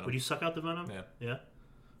out the venom. would you suck out the venom? Yeah. Yeah.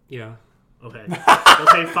 Yeah. Okay.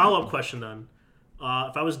 Okay. Follow up question then.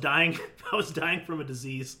 If I was dying from a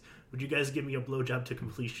disease, would you guys give me a blowjob to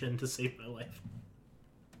completion to save my life?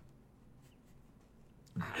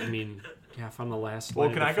 I mean, yeah, if I'm the last Well,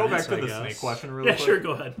 line can of I go back defense, to I the guess. snake question really Yeah, quick? sure.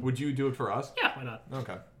 Go ahead. Would you do it for us? Yeah, why not?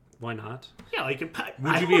 Okay. Why not? Yeah, like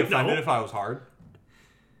Would you be offended if I was hard?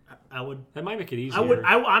 I would. That might make it easier. I would.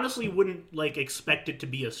 I honestly wouldn't like expect it to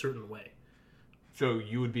be a certain way. So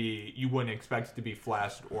you wouldn't expect it to be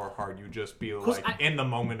flaccid or hard. You'd just be 'Cause like in the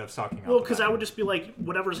moment of sucking out. Well, the because I venom. would just be like,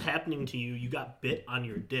 whatever's happening to you, you got bit on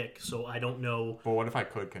your dick, so I don't know. But what if I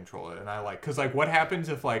could control it and I because what happens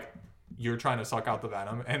if you're trying to suck out the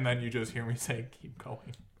venom and then you just hear me say keep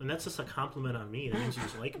going? And that's just a compliment on me. That means you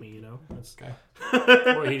just like me, you know. That's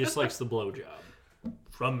Okay. Or he just likes the blowjob.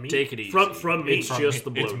 from me. Take it easy. From me. It's just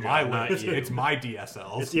the It's blowjob, my not lips. you. It's my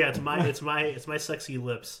DSLs. It's my sexy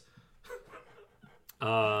lips.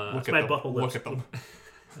 Look at my them. butthole Look lips. at them.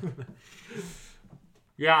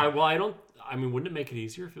 Yeah, well, I mean, wouldn't it make it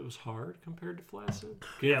easier if it was hard compared to flaccid?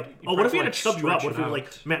 Yeah. You Oh, what if probably, we had to chub you up? stretch What if it we were out.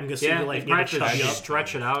 like, man, I'm gonna save Yeah, your life. you You probably have to have chub to you up.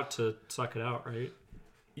 stretch it out to suck it out, right?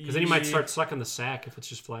 Because then you might start sucking the sack if it's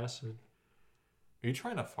just flaccid. Are you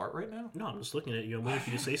trying to fart right now? No, I'm just looking at you. I'm waiting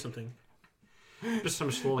for you to say something. I'm just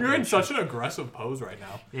looking You're in at such an aggressive pose right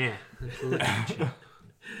now. you. Yeah.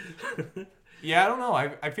 Yeah, I don't know.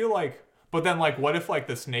 I feel like, but then what if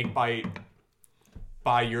the snake bite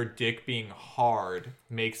by your dick being hard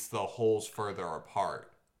makes the holes further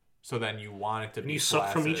apart? So then you want it to And be you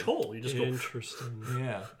suck from flaccid. each hole. You just go. Interesting.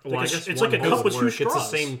 Yeah. Well, I Like guess it's one like a hole cup would with two work. It's the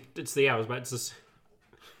straws. same.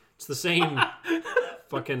 It's the same.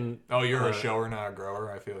 Fucking. Oh, you're a shower, not a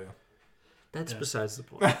grower. I feel you. That's besides the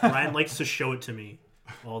point. Ryan likes to show it to me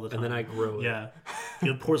all the time. And then I grow it. Yeah.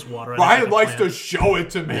 He pours water on it Ryan like a likes to plant. show it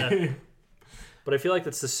to me. Yeah. But I feel like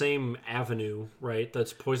that's the same avenue, right?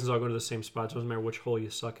 That's poisons all go to the same spots. Doesn't matter which hole you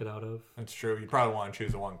suck it out of. That's true. You probably want to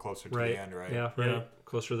choose the one closer to Right. the end, right? Yeah, right. Yeah.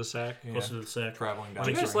 Closer to the sack. Yeah. Closer to the sack. Traveling down. Do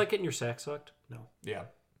you guys the like getting your sack sucked? No. Yeah.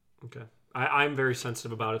 Okay. I'm very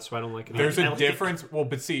sensitive about it, so I don't like it. There's I a don't think- difference. Well,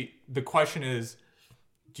 but see, the question is,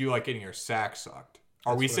 do you like getting your sack sucked?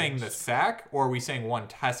 Are we what I saying the sack or are we saying one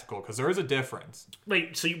testicle? Because there is a difference.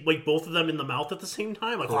 Wait, so you like both of them in the mouth at the same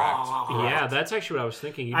time? Like, Correct. Yeah, that's actually what I was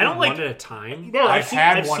thinking. You I don't do like- one at a time. No, I've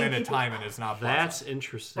had I've one seen at a people- time and it's not That's pleasant.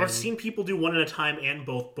 interesting. I've seen people do one at a time and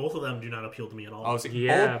both. Both of them do not appeal to me at all. Oh, see,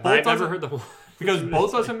 Yeah, both but I've never doesn't- heard the whole. Because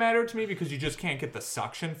both doesn't matter to me because you just can't get the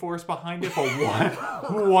suction force behind it. But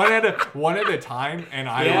one at a time, and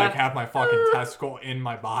I Yeah. have my fucking testicle in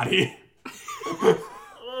my body.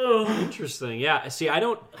 Interesting. Yeah. See, I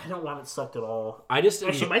don't want it sucked at all.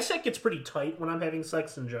 Actually, my sack gets pretty tight when I'm having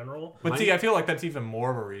sex in general. But see, I feel like that's even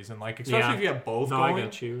more of a reason. Like, especially if you have both going. I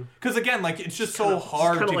get you. Because again, like, it's just so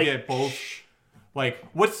hard to get both. Like,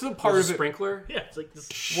 what's the part of it? Sprinkler? Yeah, it's like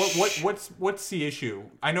this. What's the issue?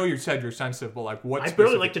 I know you said you're sensitive, but like, I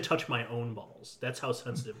barely like to touch my own balls. That's how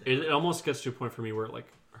sensitive it almost gets to a point for me where it like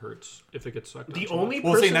hurts if it gets sucked. The only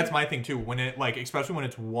Well, see, that's my thing too. When it like, especially when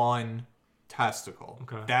it's one testicle,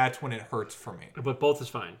 that's when it hurts for me. But both is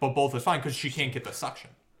fine. But both is fine because she can't get the suction.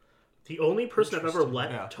 The only person I've ever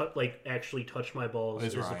let actually touch my balls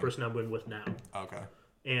is the person I'm with now. Okay.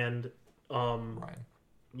 And Ryan.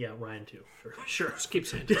 Yeah, Ryan too. Sure. Just keep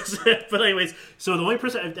saying But anyways, so the only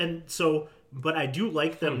person but I do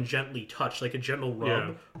like them gently touched, like a gentle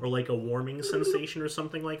rub or like a warming sensation or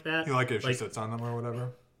something like that. You like it if she sits on them or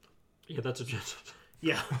whatever? Yeah, that's a gentle.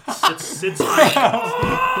 Yeah, sits on.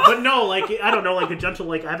 But no, like I don't know, like a gentle,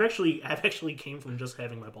 like I've actually came from just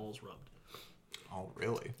having my balls rubbed. Oh,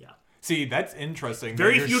 really? Yeah. See, that's interesting.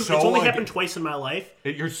 Very few. It's only happened twice in my life.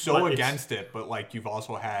 You're so against it, but like you've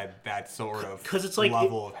also had that sort of it's like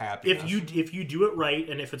level of happiness. If you do it right,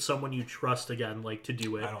 and if it's someone you trust again, like to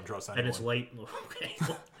do it, I don't trust anyone. And it's light. Okay,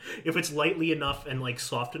 if it's lightly enough and like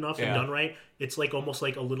soft enough and done right, it's like almost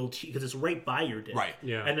like a little because it's right by your dick. Right.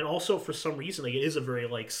 Yeah. And then also for some reason, like it is a very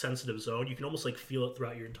like sensitive zone. You can almost like feel it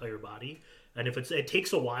throughout your entire body. And if it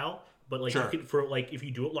takes a while, but like if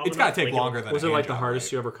you do it long, it's got to take longer than. Was it like the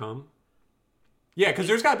hardest you ever come? Yeah, because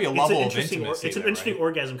there's got to be a level of intimacy. It's an interesting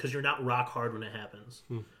orgasm because you're not rock hard when it happens.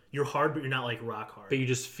 You're hard, but you're not like rock hard. But you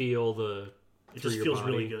just feel it just feels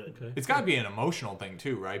really good. Okay. It's got to be an emotional thing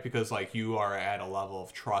too, right? Because like you are at a level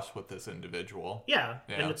of trust with this individual. Yeah,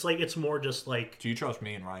 and it's like it's more just like. Do you trust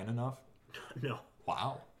me and Ryan enough? No.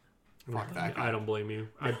 Wow. Fuck that guy. I don't blame you.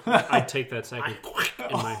 I'd take that sack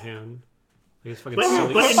in my hand. Like it's fucking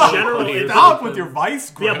silly. But in general, stop with your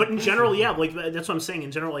vice grip. Yeah, but in general, like that's what I'm saying.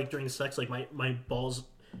 In general, like during sex, like my balls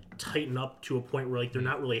tighten up to a point where like they're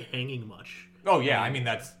not really hanging much. Oh yeah, I mean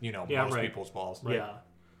that's most people's balls. Right. Yeah.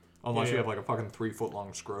 Unless you have like a fucking 3-foot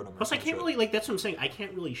long scrotum. Plus, I can't really like that's what I'm saying. I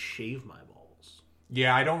can't really shave my balls.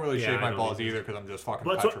 Yeah, I don't really shave my balls either because I'm just fucking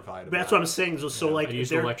petrified. But that's what I'm saying. So like, I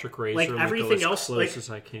use an electric razor. Like everything else, close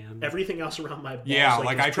as I can. Everything else around my balls. Yeah,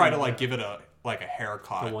 like I try to like give it a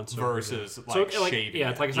haircut versus like shaving.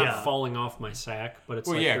 Yeah, it's like it's not falling off my sack, but it's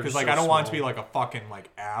because like I don't want it to be like a fucking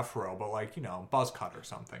like afro, but like buzz cut or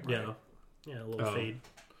something. Right? Yeah, a little fade.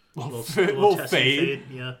 Little fade.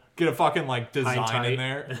 Yeah. Get a fucking like design in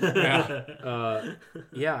there.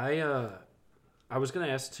 Yeah. I was gonna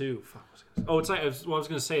ask too. It's like I was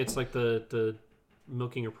gonna say it's like the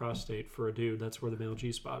milking your prostate for a dude. That's where the male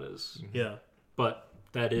G spot is. Yeah. But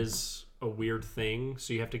that is a weird thing,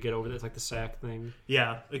 so you have to get over that. It's like the sack thing.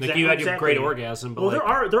 Yeah, exactly. Like you had your great orgasm, but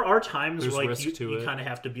there are times where like you kind of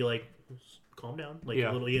have to be like, calm down, like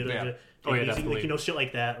a little, definitely. Like shit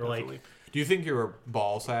like that, or definitely. Like. Do you think your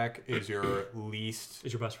ball sack is your least?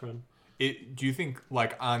 Is your best friend? Do you think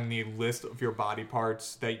like on the list of your body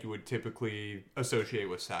parts that you would typically associate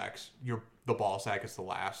with sex, the ball sack is the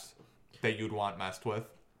last that you'd want messed with?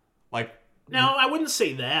 Like. No, I wouldn't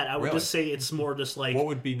say that. I would just say it's more just like what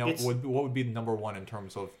would be number one in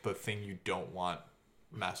terms of the thing you don't want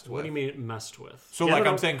messed with? What do you mean messed with? So like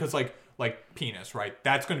I'm saying because like penis, right?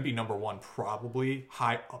 That's going to be number one, probably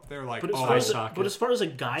high up there. Like but as far as a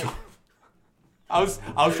guy. I was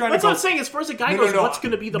trying to. That's what I'm saying. As far as a guy goes, what's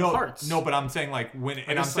going to be the parts? No, but I'm saying like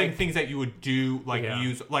I'm saying things that you would do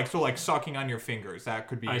use like sucking on your fingers. That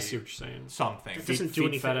could be. I see what you're saying. Something. It doesn't do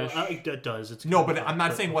anything. It does. It's no, but I'm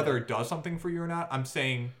not saying whether it does something for you or not. I'm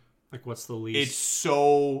saying like what's the least. It's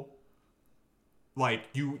so like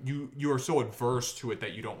you are so adverse to it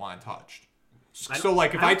that you don't want it touched. So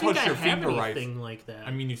like if I touch your finger right, like that.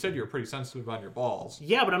 I mean, you said you're pretty sensitive on your balls.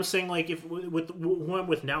 Yeah, but I'm saying like if with who I'm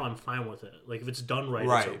with now, I'm fine with it. Like if it's done right,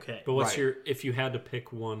 it's okay. But what's if you had to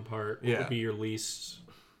pick one part, what would be your least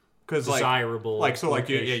desirable? Like so, like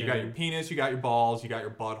you got your penis, you got your balls, you got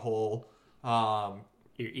your butthole,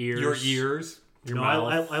 your ears, your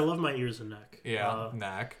mouth. I love my ears and neck. Yeah,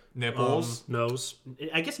 neck. Nipples, nose.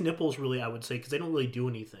 I guess nipples, really, I would say, because they don't really do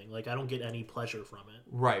anything. Like, I don't get any pleasure from it.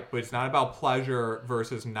 Right, but it's not about pleasure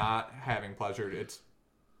versus not having pleasure. It's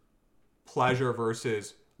pleasure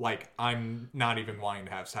versus, like, I'm not even wanting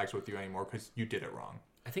to have sex with you anymore because you did it wrong.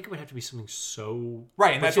 I think it would have to be something so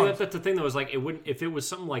right, and that's the thing that was like it wouldn't if it was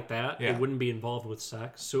something like that, it wouldn't be involved with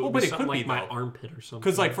sex. So it would be something like my armpit or something.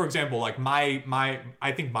 Because, like, for example, like my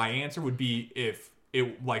I think my answer would be if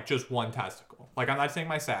it like just one testicle. Like, I'm not saying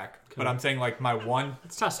my sack, but I'm saying, like, my one...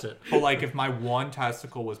 Let's test it. But, like, if my one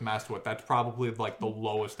testicle was messed with, that's probably, like, the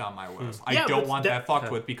lowest on my list. I don't want that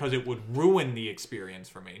fucked with because it would ruin the experience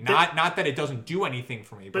for me. Not that it doesn't do anything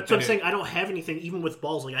for me. But so I'm saying I don't have anything, even with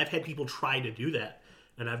balls. Like, I've had people try to do that,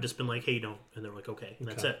 and I've just been like, hey, don't. And they're like, okay. And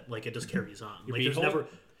that's it. Like, it just carries on. Like, I've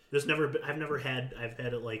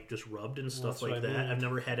had it, like, just rubbed and stuff like that. I've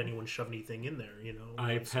never had anyone shove anything in there, you know?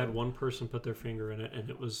 I've had one person put their finger in it, and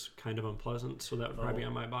it was kind of unpleasant, so that would probably be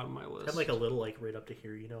on my bottom of my list. I had, like, a little, like, right up to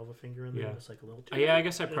here, you know, of a finger in there. Yeah. It's like a little... Yeah, I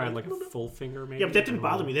guess I probably had, like, a full finger, maybe. Yeah, but that didn't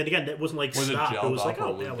bother me. Then again, that wasn't, like, stopped. It was like,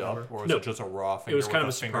 or was it just a raw finger? It was kind of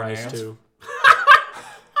a surprise, fingernails? too.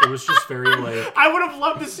 It was just very, like... I would have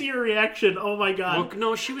loved to see your reaction. Oh, my God. Well,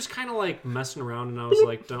 no, she was kind of, like, messing around, and I was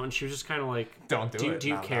like, don't. And she was just kind of like... Don't do it. Do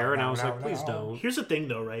you care? And I was like, please don't. Here's the thing,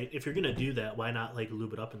 though, right? If you're going to do that, why not, like,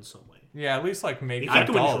 lube it up in some way? Yeah, at least, like, maybe... You can't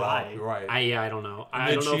do it dull dry. out, right. I don't know.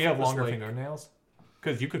 Did she have longer like, fingernails?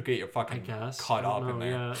 Because you could get your fucking cut up in there.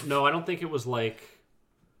 Yeah. No, I don't think it was, like,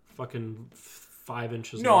 fucking 5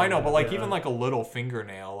 inches No, long. I know, but, like, even, like, a little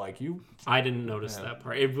fingernail, like, you... I didn't notice that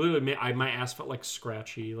part. It really made... my ass felt, like,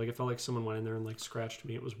 scratchy. Like, it felt like someone went in there and, like, scratched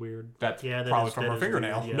me. It was weird. That's probably from her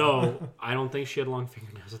fingernail. Weird, yeah. No, I don't think she had long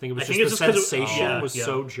fingernails. I think it was it's just the just sensation was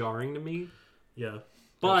so jarring to me. Yeah.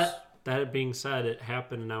 But that being said, it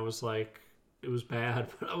happened, and I was like, it was bad.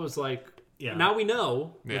 But I was like, now we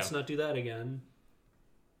know. Let's not do that again.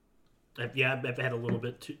 I've had a little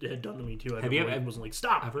bit it had done to me too. I wasn't like,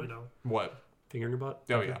 stop, ever? you know. What? Finger in your butt?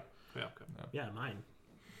 Oh, yeah. Yeah, okay. Yeah, mine.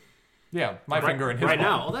 Yeah, my finger in his right butt.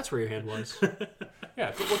 now. Oh, that's where your hand was.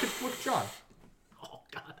 Yeah, so look at John. Oh,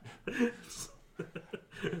 God.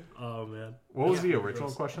 Oh, man. What was the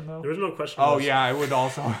original question, though? There was no question. Oh, yeah, I would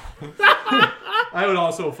also... I would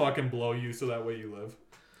also fucking blow you so that way you live.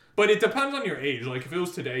 But it depends on your age. Like, if it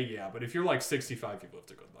was today, yeah. But if you're, like, 65, you've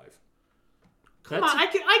lived a good life. Come on, I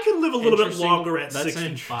could live a little bit longer at That's 65.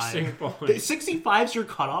 an interesting point. 65's your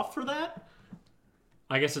cutoff for that?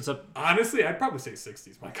 I guess it's a... Honestly, I'd probably say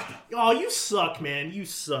 60's my cutoff. Oh, you suck, man. You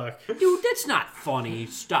suck. Dude, that's not funny.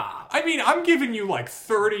 Stop. I mean, I'm giving you, like,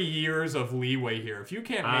 30 years of leeway here. If you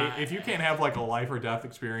can't have, like, a life or death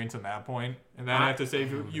experience at that point, and then I have to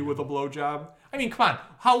save you with a blowjob, I mean, come on.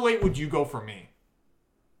 How late would you go for me?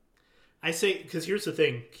 I say, because here's the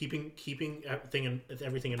thing, keeping everything in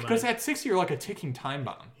mind. Because at 60, you're like a ticking time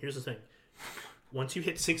bomb. Here's the thing. Once you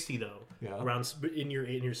hit 60, though, around in your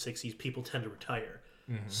 60s, people tend to retire.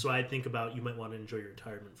 Mm-hmm. So I think about you might want to enjoy your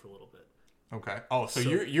retirement for a little bit. Okay. Oh, so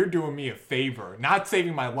you're doing me a favor, not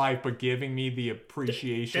saving my life, but giving me the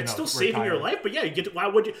appreciation. That's still saving your life, but yeah, you get to, why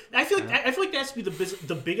would you? I feel like that's to be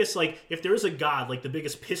the biggest, like, if there is a god, like the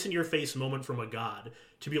biggest piss in your face moment from a god,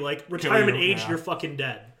 to be like, retirement age, you're fucking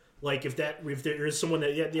dead. Like, if there is someone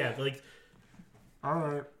that like, all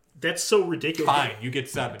right, that's so ridiculous. Fine, you get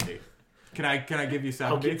 70. Can I give you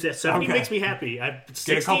 70? 70 makes me happy.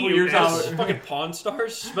 Get a couple years out. Fucking Pawn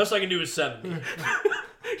Stars. Best I can do is 70.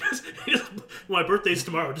 My birthday's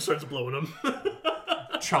tomorrow. Just starts blowing them.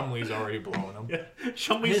 Chumley's already blowing them. Yeah.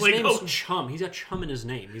 Chumley's his like, name's Chum. He's got Chum in his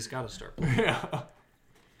name. He's got to start. Yeah.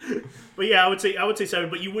 But yeah, I would say 7.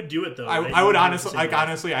 But you would do it though. Right? I would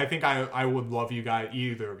honestly, I think I would love you guys,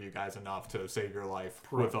 either of you guys, enough to save your life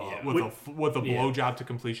with a blowjob to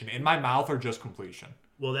completion in my mouth or just completion.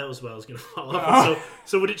 Well, that was what I was going to follow up.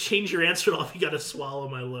 So would it change your answer at all if you got to swallow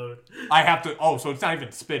my load? I have to. Oh, so it's not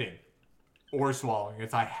even spitting or swallowing.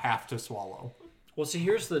 It's I have to swallow. Well, see,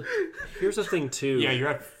 here's the thing too. Yeah, you're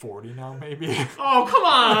at 40 now, maybe. Oh, come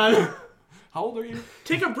on. How old are you?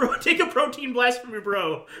 Take a protein blast from your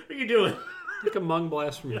bro. What are you doing? Take a mung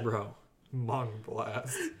blast from your bro. Mung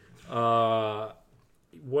blast. Well,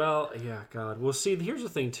 yeah, God. Well, see, here's the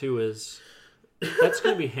thing too is that's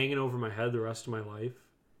going to be hanging over my head the rest of my life.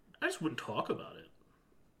 I just wouldn't talk about it.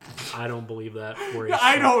 I don't believe that.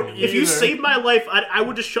 I don't either. If you saved my life, I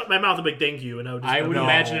would just shut my mouth and be like, thank you. And I would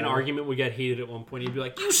imagine an argument would get heated at one point. You'd be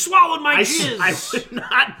like, you swallowed my jizz.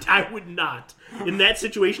 I would not. In that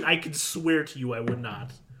situation, I could swear to you I would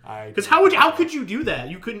not. Because how could you do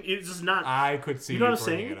that? You couldn't. It's just not. I could see you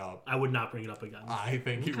bringing it up. I would not bring it up again. I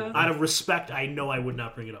think you would. Out of respect, I know I would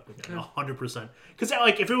not bring it up again. 100%. Because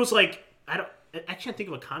like, if it was like, I can't think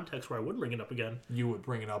of a context where I wouldn't bring it up again. You would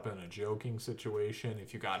bring it up in a joking situation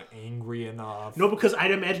if you got angry enough. No, because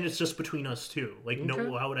I'd imagine it's just between us two. Like,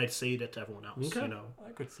 no, how would I say that to everyone else? Okay. You know,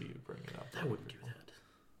 I could see you bring it up. I wouldn't do that.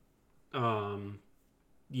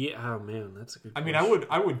 Yeah. Oh man, that's a good. I mean, I would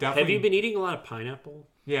definitely. Have you been eating a lot of pineapple?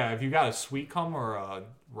 Yeah. Have you got a sweet cum or a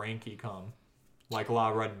ranky cum? Like a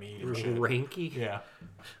lot of red meat and shit. Ranky? Yeah.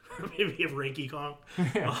 Maybe you have Ranky Kong.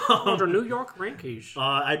 They're New York Rankies.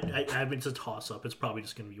 I mean, it's a toss-up. It's probably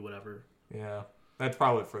just going to be whatever. Yeah, that's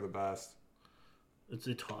probably for the best. It's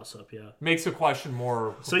a toss up, yeah. Makes the question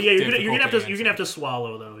more. So yeah, you're gonna have to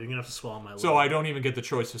swallow though. You're gonna have to swallow my. So I don't even get the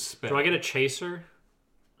choice to spit. Do I get a chaser?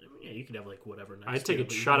 Yeah, you can have like whatever. Next I'd take a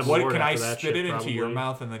but shot of What water can I after that spit shit, it into probably. your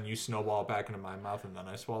mouth and then you snowball it back into my mouth and then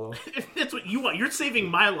I swallow? If that's what you want. You're saving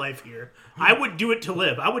my life here. I would do it to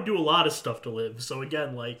live. I would do a lot of stuff to live. So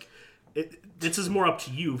again, like, this is more up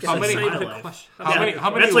to you. How many? My life. How many?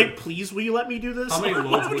 That's like, please, will you let me do this? How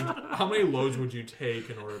many loads would you take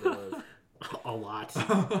in order to live? A lot.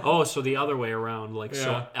 Oh, so the other way around. Like,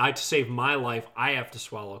 Yeah. so to save my life, I have to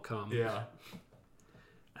swallow cum. Yeah.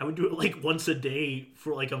 I would do it like once a day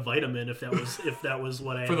for like a vitamin if that was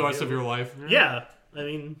what I For the rest of your life? Yeah. I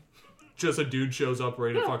mean, Just a dude shows up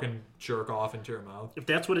ready to fucking jerk off into your mouth. if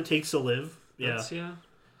that's what it takes to live, yeah. Yeah.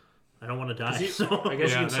 I don't want to die. So I guess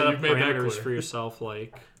Yeah, you can now set up you've made that parameters clear. for yourself,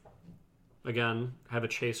 like, again, have a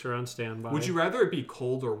chaser on standby. Would you rather it be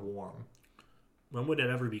cold or warm? when would it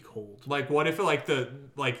ever be cold? Like, what if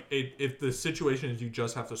if the situation is you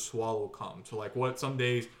just have to swallow cum? So like, what some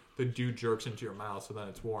days the dude jerks into your mouth, so then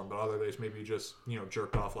it's warm, but other days maybe you just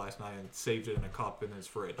jerked off last night and saved it in a cup in his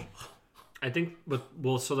fridge. I think,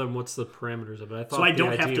 so then what's the parameters of it? I thought So I the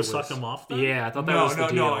don't have idea to was- suck them off then? Yeah, I thought that was the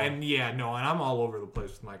deal. and I'm all over the place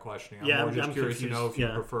with my questioning. I'm Yeah, more just I'm curious to know confused. if you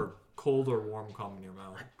Yeah. prefer cold or warm cum in your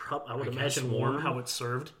mouth. I would I guess imagine warm warm. how it's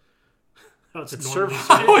served. How it's served-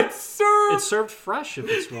 normally Oh, it's served. It's served fresh if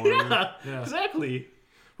it's warm. Yeah, exactly.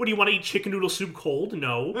 What do you want to eat chicken noodle soup cold?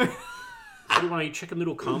 No. Do you want to eat chicken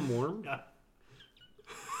noodle cum warm? Yeah.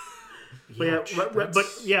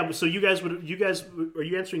 But so you guys are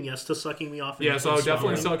you answering yes to sucking me off? And Yeah, so I would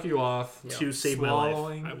definitely swallowing suck you off to save my life.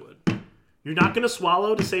 Swallowing. I would. You're not gonna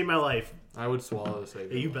swallow to save my life. I would swallow to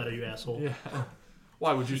save Yeah, you better, you asshole. Yeah.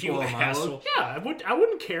 Why would you swallow my asshole. load? Yeah, I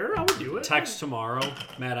wouldn't care. I would do it. Text tomorrow,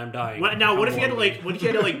 Matt, I'm dying. What if you had to like? What if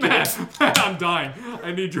you had to like? I'm dying.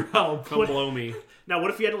 I need your help. Come blow me. Now, what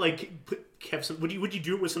if you had to like have some? Would you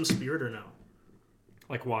do it with some spirit or no?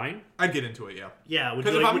 Like wine? I'd get into it, yeah. Yeah, would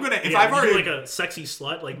 'Cause you if like, I'm would- gonna- if yeah, I've would you do, already- like a sexy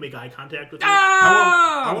slut, like make eye contact with me?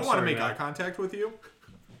 I wouldn't want to sorry, make eye Matt. contact with you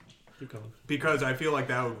Keep going. because I feel like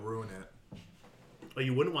that would ruin it. Oh,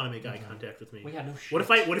 you wouldn't want to make eye contact with me. Well, yeah, no shit.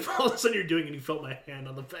 What if all of a sudden you're doing it and you felt my hand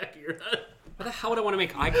on the back of your head? Why the hell would I want to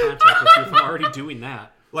make eye contact with you if I'm already doing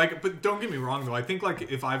that? Like, but don't get me wrong though. I think like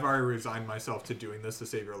if I've already resigned myself to doing this to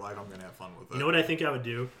save your life, I'm gonna have fun with it. You know what I think I would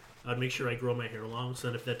do? I'd make sure I grow my hair long, so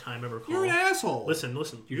that if that time ever calls, You're an asshole. Listen.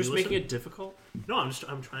 You're just making it difficult? No,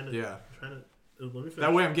 I'm trying to. Yeah. Let me finish.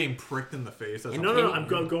 That way I'm getting pricked in the face. That's No, all. I'm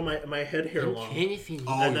going to grow my head hair long. Oh, And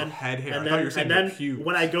your then, head hair. and I thought you then, were saying and then your pubes.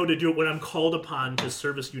 when I go to do it, when I'm called upon to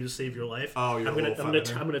service you to save your life, Oh, you're I'm a little feminine.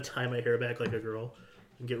 gonna tie my hair back like a girl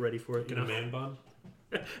and get ready for it. Get a man bun?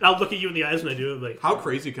 And I'll look at you in the eyes when I do it, like How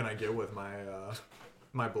crazy can I get with my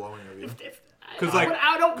my blowing of you? because like-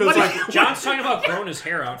 I don't. 'cause, what like, if- John's talking about growing his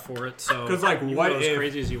hair out for it, so 'Cause, like, you what go as if-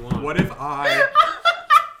 crazy as you want. What if I?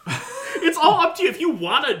 it's all up to you if you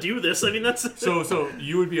want to do this. I mean, that's So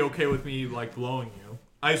you would be okay with me like blowing you?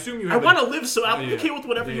 I assume you. I Have want to live, so I'm yeah. okay with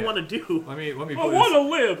whatever you Yeah. want to do. Let me. I Play want this. to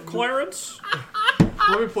live, Clarence.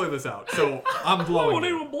 Let me play this out. So I'm blowing Don't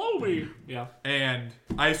you, even blow me. Yeah. and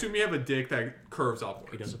I assume you have a dick that curves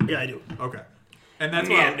upwards. He doesn't. Yeah, I do. Okay, and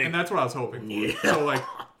that's what I was hoping for. Yeah.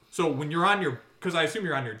 So when you're on your, because I assume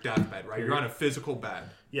you're on your deathbed, right? You're on a physical bed.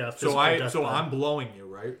 Yeah. So physical deathbed. I'm blowing you,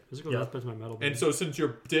 right? Physical Yeah. deathbed's my metal. And so since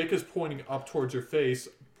your dick is pointing up towards your face,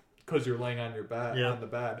 because you're laying on your bed Yeah. on the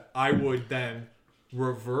bed, I would then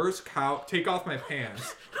take off my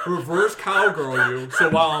pants, reverse cowgirl you. So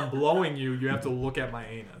while I'm blowing you, you have to look at my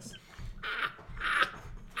anus.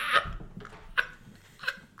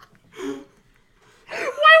 Why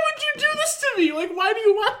would you do this to me? Like, why do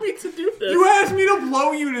you want me to do this? You asked me to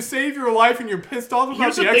blow you to save your life, and you're pissed off about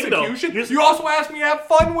Here's the the thing, though. execution. You also asked me to have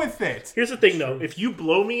fun with it. Here's the thing, though. If you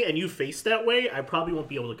blow me and you face that way, I probably won't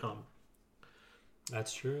be able to come.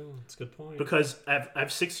 That's true. That's a good point. Because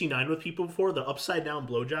I've 69 with people before. The upside down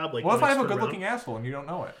blowjob. Like, What if when I have a spin good-looking around. asshole and you don't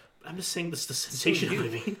know it? I'm just saying this is the sensation of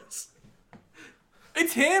the penis.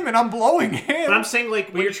 It's him, and I'm blowing him. But I'm saying,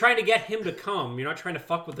 like, But you're trying to get him to come. You're not trying to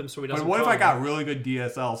fuck with him so he doesn't But what if come. I got really good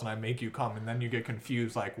DSLs and I make you come, and then you get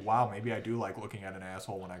confused, like, wow, maybe I do like looking at an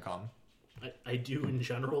asshole when I come? I do in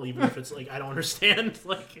general, even if it's like I don't understand.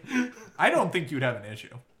 Like, I don't think you'd have an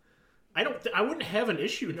issue. I wouldn't have an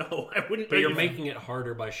issue. No, I wouldn't. But you're like, making it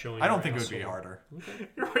harder by showing. I don't your think it would be asshole. harder.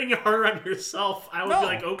 You're putting it harder on yourself. I would No, be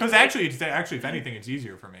like, okay. because actually, if anything, it's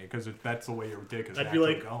easier for me because that's the way your dick is I'd be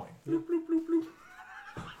actually like, going. bloop, bloop, bloop, bloop.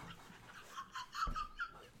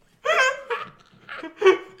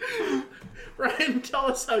 Right. Ryan, tell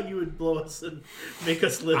us how you would blow us and make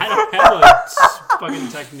us live. I don't have a fucking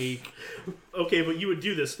technique. Okay, but you would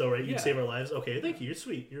do this, though, right? You'd Yeah. save our lives. Okay, thank you. You're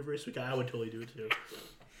sweet. You're a very sweet guy. I would totally do it, too.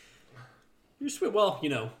 You're sweet. Well,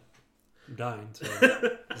 I'm dying,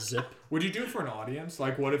 so zip. Would you do it for an audience?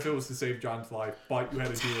 Like, what if it was to save John's life, but you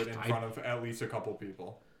had to do it in front of at least a couple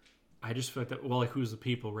people? I just feel like that. Well, like who's the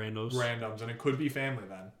people? Randos. Randoms, and it could be family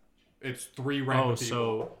then. It's 3 random people.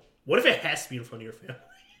 So What if it has to be in front of your family?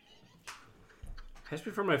 has to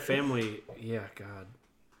be for my family. Yeah, God.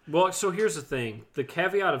 Well, so here's the thing: the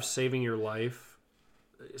caveat of saving your life,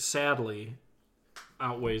 sadly,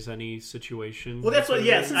 outweighs any situation. Well, that's what.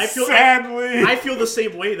 Yes, I feel. Sadly. I feel the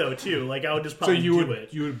same way though too. Like I would just So probably you do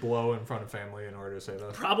it. would blow in front of family in order to say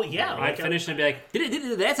that? Probably, yeah. I'd finish and be like,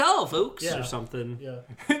 "That's all, folks," Yeah. or something. Yeah.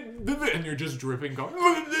 And you're just dripping, going.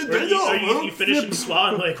 Or you finish and swallow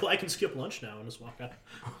and like, well, I can skip lunch now and just walk out.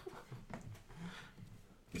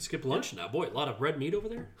 You skip lunch now, boy. A lot of red meat over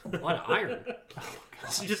there. A lot of iron.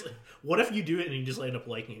 So you just, what if you do it and you just end up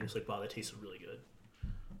liking it? You're just like, wow, that tasted really good.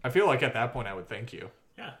 I feel like at that point I would thank you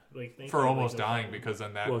Yeah, like thank for you, almost like, no dying problem. because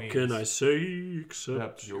then that What means. can I say except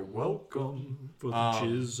Except you're welcome. for the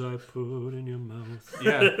jizz I put in your mouth?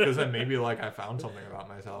 Yeah, because then maybe like I found something about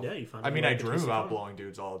myself. Yeah, you found I mean, out I the dream taste of about cum. blowing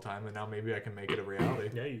dudes all the time, and now maybe I can make it a reality.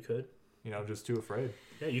 Yeah, you could. Just too afraid.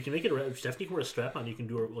 Yeah, you can make it. If Stephanie can wear a strap on, you can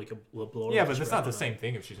do her like a blower. Yeah, with but a that's strap not the on. same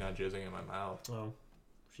thing if she's not jizzing in my mouth. Well,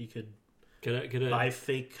 she could Get buy a.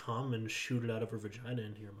 fake cum and shoot it out of her vagina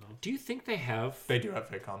into your mouth. Do you think they have? They do have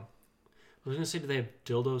fake cum. I was gonna say, do they have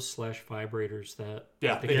dildos / vibrators that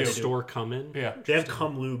Yeah, they they can do. store cum in? Yeah. They have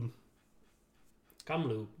cum lube, Cum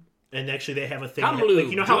lube. and actually they have a thing. Cum that, lube, like,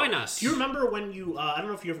 you know how? join us. Do you remember when you? I don't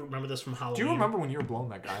know if you ever remember this from Halloween. Do you remember when you were blowing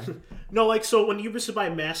that guy? No, like so when you used to buy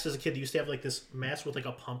masks as a kid, they used to have like this mask with like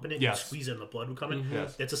a pump in it. Yes. You squeeze it and the blood would come in.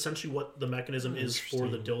 Yes. That's essentially what the mechanism is for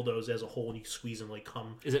the dildos as a whole. And you squeeze and like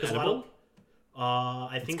cum. Is it 'Cause a lot edible? of-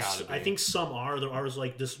 I think gotta be. I think some are. There are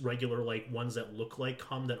like just regular like ones that look like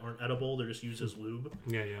cum that aren't edible. They're just used as lube.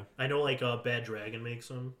 Yeah. I know like Bad Dragon makes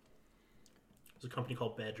them. There's a company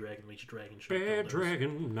called Bad Dragon makes dragon shaped Bad dildos.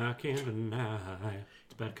 dragon, I can't deny.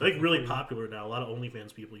 It's bad. They're like really popular now. A lot of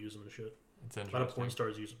OnlyFans people use them and shit. It's A lot of porn interesting.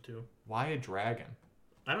 stars use them too. Why a dragon?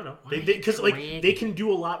 I don't know. Because like they can do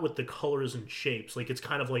a lot with the colors and shapes. Like it's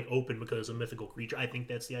kind of like open because it's a mythical creature. I think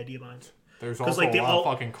that's the idea behind it. There's also like, they a lot all- of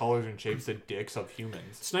fucking colors and shapes the dicks of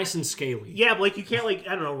humans. It's nice and scaly. Yeah, but like you can't like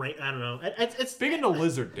I don't know. It's Big into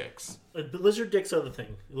lizard dicks. lizard dicks are the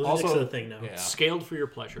thing. Lizard dicks are the thing now. Yeah. Scaled for your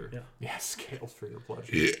pleasure. Yeah. Yeah, scales for your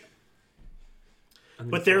pleasure. And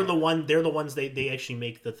But they're the ones they actually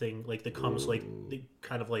make the thing like the cums like they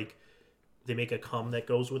kind of like they make a cum that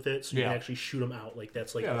goes with it so you Yeah. can actually shoot them out like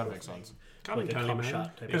that's like Yeah, the that whole makes thing. sense. Like a Tiny cum man.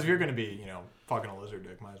 shot type Because of if you're going to be, fucking a lizard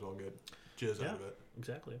dick, might as well get jizz out of it.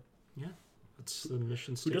 exactly. Yeah. That's the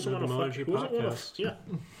mission Who doesn't statement want of to the fuck? Monology Who doesn't want podcast. to?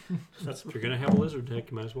 Yeah, that's If you're gonna have a lizard dick,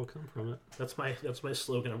 you might as well come from it. that's my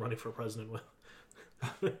slogan. I'm running for president with.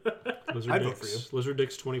 Lizard I'd vote dicks. for Lizard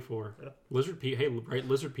dicks 24. Yeah. Hey, write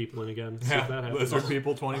lizard people in again. See if that Yeah, happens. lizard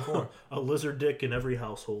people 24. A lizard dick in every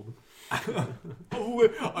household. Ooh,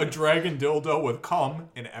 a dragon dildo with cum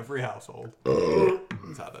in every household.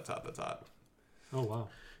 That's hot. Oh wow.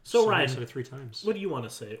 So, I Ryan, said it 3 times. What do you want to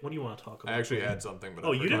say? What do you want to talk about? I actually had something, but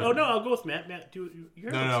Oh, you didn't? Oh no, I'll go with Matt. Matt, do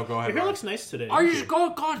your hair. No, go ahead, Your hair Ryan. looks nice today. Are you just go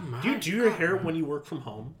God, man? Do you do your hair when you work from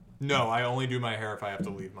home? No, I only do my hair if I have to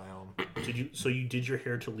leave my home. So you did your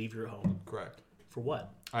hair to leave your home Correct. for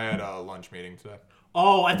what? I had a lunch meeting today.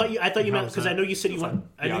 Oh, I thought you meant was because that? I know you said you went.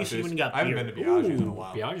 I know you said you went and got I haven't beer. been to Biaggi's in a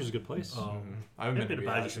while. Biaggi's is a good place. I haven't I've been to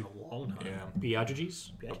Biaggi's in Biaggi's. a long time. Yeah.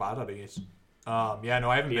 Biaggi's? Biaggi's. Yeah, no,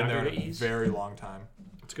 I haven't been there in a Biaggi's? very long time.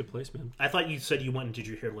 It's a good place, man. I thought you said you went and did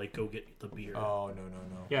your hair like go get the beer. Oh, no.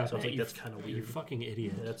 Yeah, So I think you- that's kinda You weird. fucking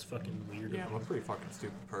idiot. Yeah, that's fucking weird. Yeah, I'm a pretty fucking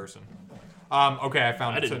stupid person. Okay, I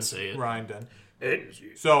found I it didn't since say it. Ryan did.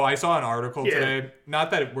 Energy. So I saw an article Yeah. today. Not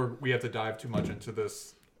that we have to dive too much into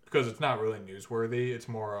this because it's not really newsworthy. It's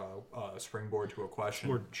more a springboard to a question.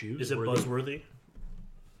 More Jews. Is it worthy.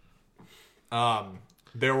 buzzworthy?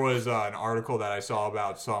 There was an article that I saw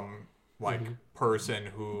about some person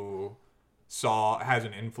who has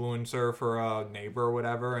an influencer for a neighbor or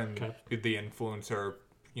whatever, and the influencer,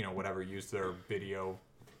 whatever, used their video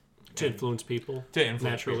To influence people. to influence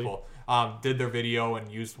naturally. people. Did their video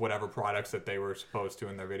and used whatever products that they were supposed to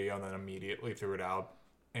in their video, and then immediately threw it out.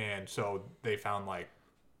 And so they found like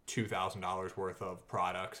 $2,000 worth of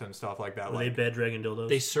products and stuff like that. Were they bad dragon dildos?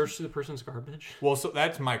 They search through the person's garbage. Well, so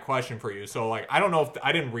that's my question for you. So, like, I don't know if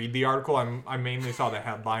I didn't read the article. I mainly saw the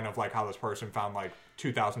headline of like how this person found like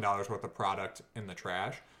 $2,000 worth of product in the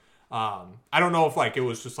trash. I don't know if like it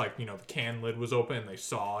was just like, you know, the can lid was open and they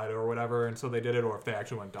saw it or whatever, and so they did it, or if they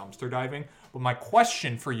actually went dumpster diving. But my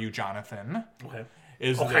question for you, Jonathan,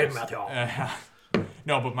 is this. Matthew.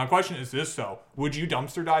 No, but my question is this, though. Would you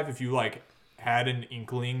dumpster dive if you like had an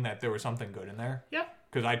inkling that there was something good in there? Yeah.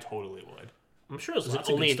 Because I totally would. I'm sure there's lots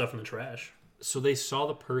of good stuff in the trash. So they saw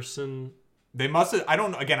the person. They must have. I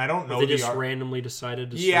don't know. They just randomly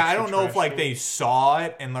decided to. Yeah, I don't know if like they saw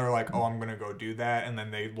it and they're like, "Oh, I'm gonna go do that," and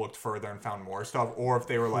then they looked further and found more stuff, or if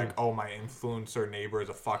they were like, "Oh, my influencer neighbor is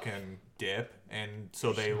a fucking dip," and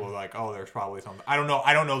so they were like, "Oh, there's probably something." I don't know.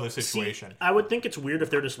 I don't know the situation. See, I would think it's weird if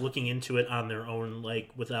they're just looking into it on their own, like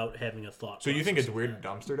without having a thought. So you think it's weird to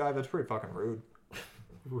dumpster dive? That's pretty fucking rude.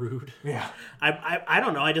 Rude. Yeah. I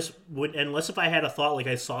don't know. I just would, unless if I had a thought like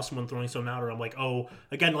I saw someone throwing something out, or I'm like, oh,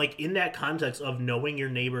 again, like in that context of knowing your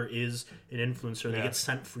neighbor is an influencer, they get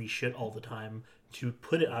sent free shit all the time to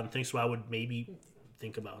put it on things. So I would maybe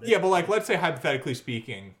think about it. Yeah, but like, let's say hypothetically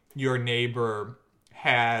speaking, your neighbor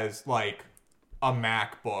has like a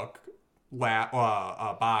MacBook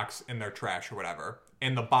box in their trash or whatever,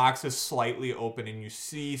 and the box is slightly open, and you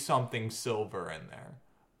see something silver in there.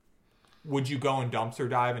 Would you go and dumpster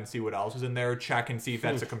dive and see what else is in there? Check and see if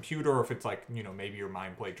that's a computer, or if it's like, you know, maybe your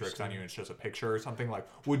mind played tricks on you and it's just a picture or something. Like,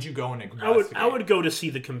 would you go and investigate? I would go to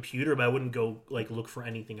see the computer, but I wouldn't go like look for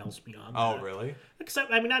anything else beyond that. Oh, really?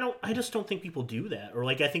 Except, I just don't think people do that. Or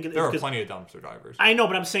like, I think there are plenty of dumpster divers. I know,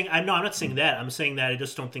 but I'm not saying that. I'm saying that I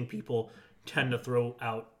just don't think people tend to throw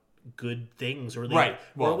out good things, or they, right.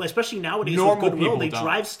 Well, or especially nowadays with Goodwill, they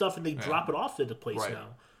drive stuff and they drop it off at the place now.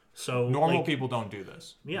 So normal people don't do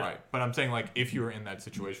this. Yeah. Right. But I'm saying, like, if you were in that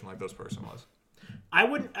situation like this person was. I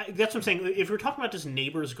wouldn't. That's what I'm saying. If we're talking about just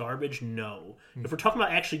neighbors' garbage, no. If we're talking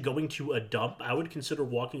about actually going to a dump, I would consider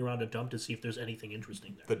walking around a dump to see if there's anything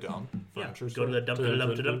interesting there. The dump? Yeah. Furniture Go to the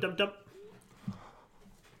dump, dump.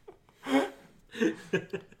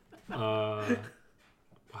 Wow,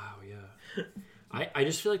 yeah. I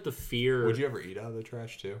just feel like the fear... Would you ever eat out of the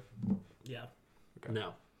trash, too? Yeah. Okay.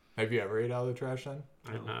 No. Have you ever ate out of the trash, then?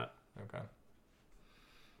 I'm not. Okay.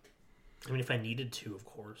 I mean, if I needed to, of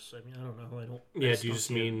course. I mean, I don't know. I don't... Yeah, do you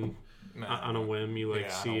just mean on a whim you,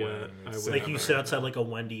 like, see a... Like, you sit outside, like, a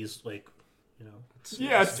Wendy's, like, you know...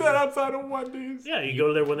 Yeah, sit outside of Wendy's. Yeah, you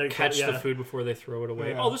go there when they catch the food before they throw it away.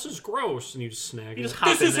 Yeah. Oh, this is gross, and you just snag it.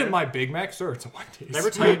 This isn't my Big Mac, sir. It's a Wendy's. Did I ever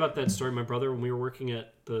tell you about that story? My brother, when we were working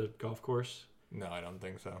at the golf course... No, I don't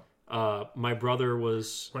think so. My brother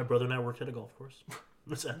was... My brother and I worked at a golf course.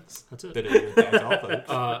 That's it. Did it your dad's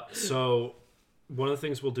off? So one of the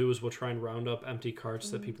things we'll do is we'll try and round up empty carts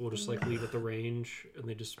that people will just like leave at the range, and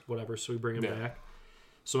they just whatever. So we bring them back.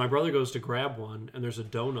 So my brother goes to grab one, and there's a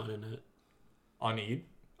donut in it. Uneaten?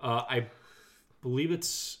 I believe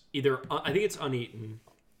it's either... I think it's uneaten,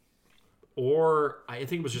 or I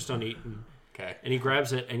think it was just uneaten. Okay. And he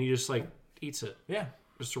grabs it, and he just like eats it. Yeah.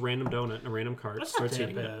 Just a random donut in a random cart. That's starts not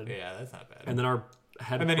that eating bad. it. Yeah, that's not bad. And then our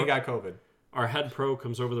head... And then he got COVID. Our head pro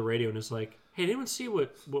comes over the radio and is like, "Hey, did anyone see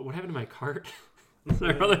what happened to my cart?"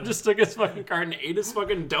 My brother just took his fucking cart and ate his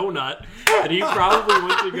fucking donut that he probably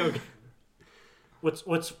went to go get. But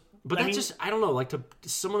I don't know, like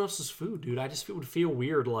someone else's food, dude. I just would feel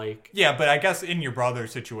weird, like. Yeah, but I guess in your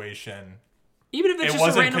brother's situation, even if it's it just a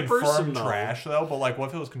wasn't random confirmed person, trash though. But like, what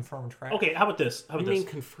if it was confirmed trash? Okay, how about this? What do you mean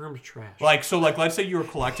confirmed trash? Like, so like, let's say you were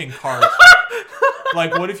collecting carts.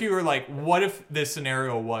 Like, what if you were like, what if this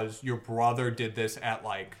scenario was your brother did this at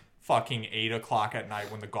like fucking 8 o'clock at night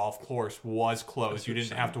when the golf course was closed? You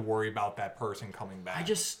didn't have to worry about that person coming back.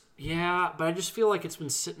 But I just feel like it's been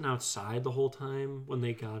sitting outside the whole time when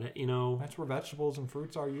they got it, you know? That's where vegetables and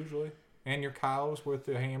fruits are usually. And your cows with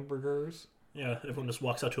the hamburgers. Yeah, everyone just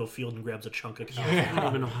walks out to a field and grabs a chunk of cow. I don't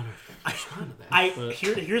even know how to respond to that.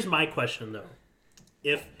 Here's my question, though.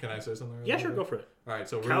 Can I say something? Yeah, sure, go for it. All right,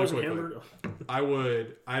 so really cows quickly, and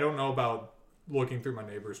hamburger. I don't know about looking through my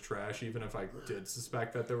neighbor's trash, even if I did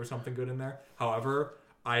suspect that there was something good in there. However,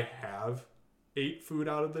 I have ate food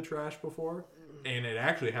out of the trash before, and it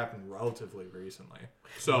actually happened relatively recently.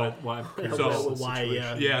 So why?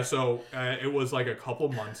 Yeah. So it was like a couple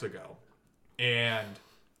months ago, and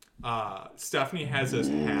Stephanie has this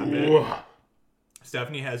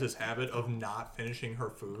habit of not finishing her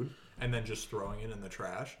food and then just throwing it in the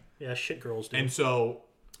trash. Yeah, shit girls do. And so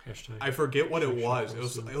I forget what it was. It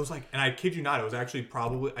was like, and I kid you not, it was actually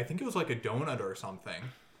probably, I think it was like a donut or something.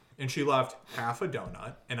 And she left half a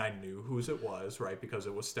donut, and I knew whose it was, right? Because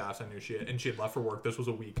it was Steph's. I knew she had left for work. This was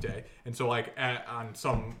a weekday. And so like on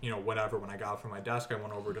some, whatever, when I got up from my desk, I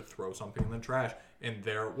went over to throw something in the trash, and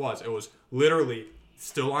there it was. It was literally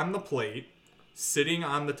still on the plate, sitting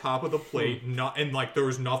on the top of the plate, and like there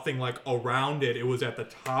was nothing like around it. It was at the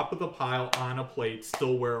top of the pile on a plate,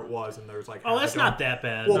 still where it was, and there's like. Oh, that's not that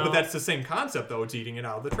bad. Well, no. but that's the same concept though. It's eating it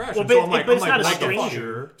out of the trash. Well, and so but it's not a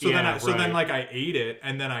stranger. So then like I ate it,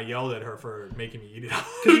 and then I yelled at her for making me eat it out of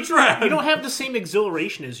the trash. You don't have the same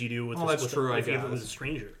exhilaration as you do with. That's true. If it was a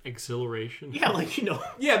stranger. Exhilaration. Yeah, like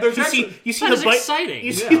Yeah, there's you actually. see that the bite. exciting.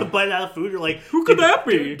 You see the bite out of food. You're like, who could that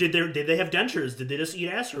be? Did they have dentures? Did they just eat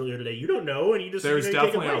ass earlier today? You don't know, and you just There's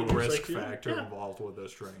definitely a bite. risk factor involved with a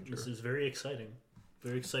stranger. This is very exciting.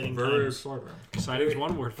 Very exciting. Very times. exciting. Exciting is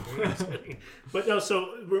one word for it. But no,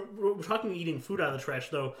 so we're talking eating food out of the trash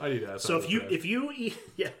though. I eat ass So out of the trash.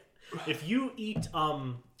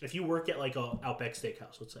 if you work at like a Outback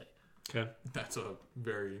Steakhouse, let's say. Okay. That's a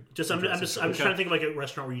very. I'm just trying to think of like a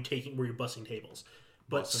restaurant where you're bussing tables,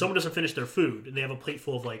 but someone doesn't finish their food and they have a plate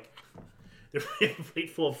full of like. They have a plate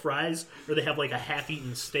full of fries, or they have like a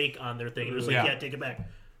half-eaten steak on their thing. And it's like, yeah, take it back.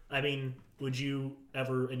 I mean, would you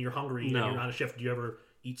ever, and you're hungry and you're on a shift, do you ever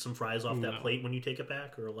eat some fries off that plate when you take it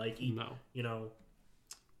back, or like eat? No. You know.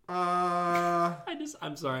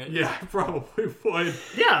 I'm sorry. Yeah, I probably would.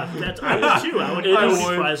 Yeah, I would too. I would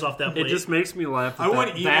eat fries off that plate. It just makes me laugh.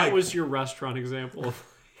 That was your restaurant example.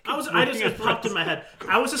 It popped in my head.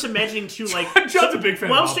 I was just imagining too, like John's a big fan.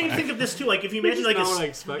 Well, I was trying to think of this too. Like if you imagine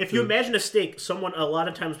if you imagine a steak, a lot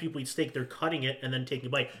of times people eat steak, they're cutting it and then taking a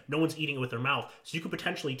bite. No one's eating it with their mouth, so you could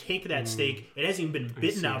potentially take that steak. It hasn't even been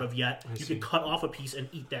bitten out of yet. You could cut off a piece and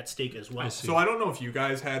eat that steak as well. So I don't know if you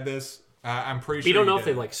guys had this. I'm pretty sure. You don't know if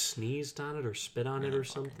they like sneezed on it or spit on it or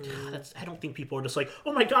something. I don't think people are just like,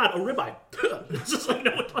 oh my god, a ribeye. It's just like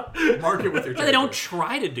no. Mark it with your. But they don't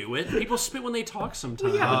try to do it. People spit when they talk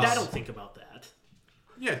sometimes. Yeah, but I don't think about that.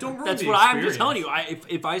 Yeah, don't ruin That's the what experience. I'm just telling you.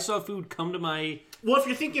 If I saw food come to my... Well, if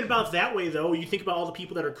you're thinking about it that way, though, you think about all the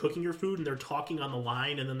people that are cooking your food and they're talking on the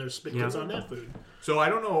line and then their spit goes on that food. So I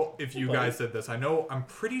don't know if you guys did this. I'm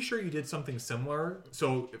pretty sure you did something similar.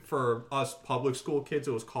 So for us public school kids,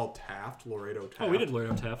 it was called Taft, Laredo Taft. Oh, we did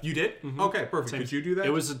Laredo Taft. You did? Mm-hmm. Okay, perfect. Same. Did you do that?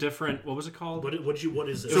 It was a different... What was it called? What is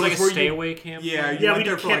it? It was like a where stay-away camp? Yeah, we went did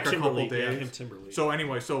there for Camp like a couple Timberlake. days. Yeah, Camp Timberlake. So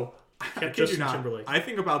anyway, I kid you not, Timberlake. I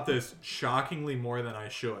think about this shockingly more than I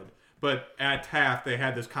should. But at Taft, they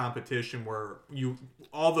had this competition where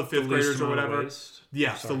all the fifth graders or whatever.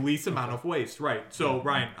 Yes, the least amount of waste, right? So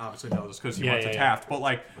Ryan obviously knows this because he went to Taft. But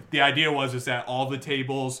like the idea is that all the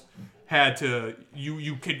tables had to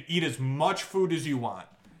you could eat as much food as you want,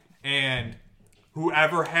 and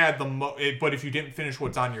whoever had the most. But if you didn't finish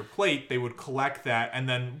what's on your plate, they would collect that and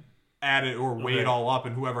then add it or weigh it all up,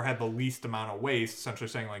 and whoever had the least amount of waste, essentially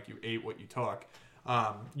saying like you ate what you took,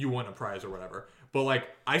 you won a prize or whatever. But like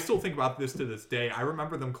I still think about this to this day. I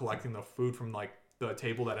remember them collecting the food from like the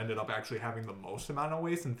table that ended up actually having the most amount of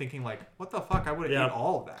waste and thinking like, what the fuck? I would have eaten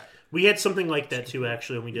all of that. We had something like that too,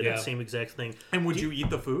 actually, and we did that same exact thing. And would you eat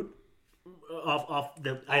the food?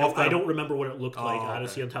 I don't remember what it looked like,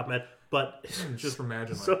 honestly, on top of my head. But just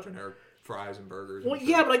imagine like generic fries and burgers. Well,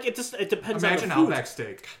 yeah, but like it depends. Imagine on the food. Outback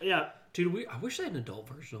steak. Yeah, dude. I wish they had an adult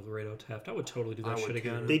version of Laredo Taft. I would totally do that shit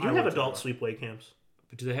again. They do have adult sleepaway camps.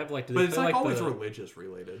 But do they have like? But it's like always religious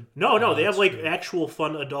related. No, they have like actual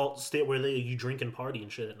fun adult state where you drink and party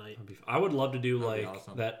and shit at night. I would love to do like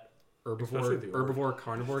that herbivore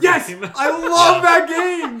carnivore. Yes, game. I love that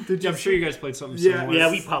game. I'm sure you guys played something similar. Yeah,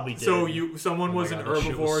 we probably did. So someone was an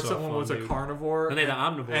herbivore, someone was a carnivore, and they had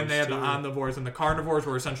the omnivores. And they had the omnivores, and the carnivores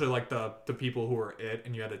were essentially like the people who were it,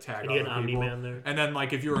 and you had to tag other people. Omni-Man there. And then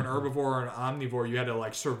like if you were an herbivore or an omnivore, you had to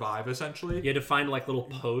like survive essentially. You had to find like little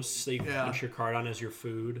posts that you could punch your card on as your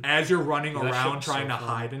food. As you're running around trying to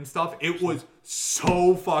hide and stuff, it was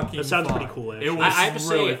so fucking. That sounds fun. pretty cool. Actually. It was. I have to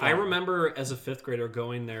really say, fun. I remember as a fifth grader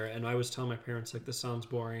going there, and I was telling my parents like, "This sounds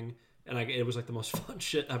boring," and it was like the most fun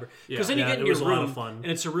shit ever. Because then you get in your room, and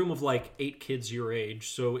it's a room of like 8 kids your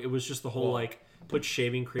age, so it was just the whole like put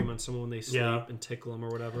shaving cream on someone when they sleep and tickle them or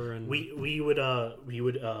whatever. And we would have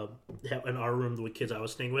in our room, the kids I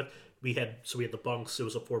was staying with, we had the bunks. It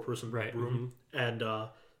was a 4-person room, and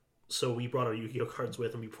so we brought our Yu-Gi-Oh cards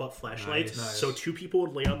with, and we put flashlights. Nice. So 2 people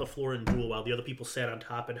would lay on the floor and duel while the other people sat on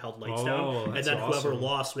top and held lights down. And then whoever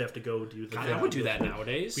lost would have to go do the. God, I would do that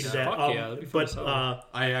nowadays. We did that. That'd be fun. But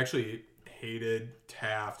I actually hated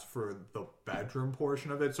Taft for the bedroom portion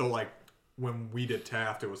of it. So like when we did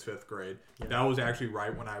Taft, it was 5th grade. Yeah. That was actually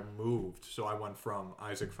right when I moved. So I went from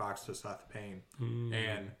Isaac Fox to Seth Payne,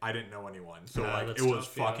 and I didn't know anyone. So like it was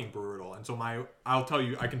fucking brutal. And so I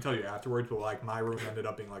can tell you afterwards, but like my room ended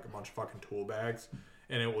up being like a bunch of fucking tool bags,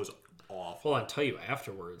 and it was awful. Hold on, I'll tell you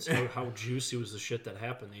afterwards how juicy was the shit that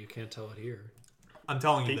happened that you can't tell it here. I'm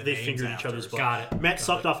telling you, they fingered each other's butt. Got it. Matt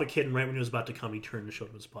sucked off a kid, and right when he was about to come, he turned and showed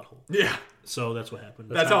him his butthole. Yeah. So that's what happened.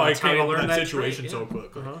 That's how I came up with learned that that situation trait, so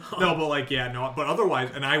quickly. No, but like, yeah, no, but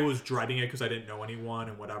otherwise, and I was dreading it because I didn't know anyone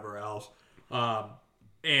and whatever else.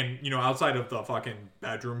 And, you know, outside of the fucking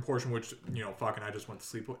bedroom portion, which, you know, fucking I just went to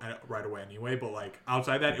sleep right away anyway, but like,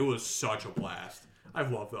 outside that, it was such a blast. I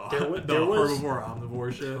love the herbivore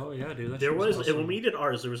omnivore shit. Oh, yeah, dude. There was, awesome. and when we did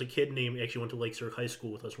ours, there was a kid named, actually went to Lake Zurich High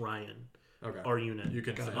School with us, Ryan. Okay. Our unit. You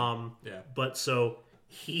can say. Yeah. But so,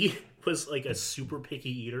 he was like a super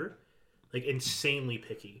picky eater. Like, insanely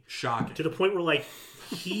picky. Shocking. To the point where, like,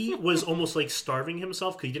 he was almost like starving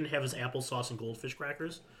himself because he didn't have his applesauce and goldfish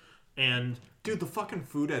crackers. And dude, the fucking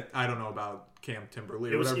food at, I don't know about Camp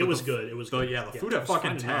Timberley. It was good. It was good. Yeah, the food at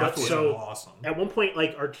fucking Taft was awesome. At one point,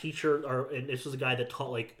 like, our teacher, and this was a guy that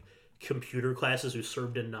taught like computer classes who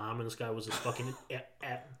served in Nam, and this guy was just fucking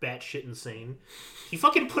batshit insane. He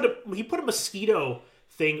fucking put a mosquito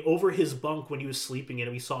thing over his bunk when he was sleeping in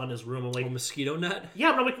it. We saw in his room. I'm like, a mosquito net?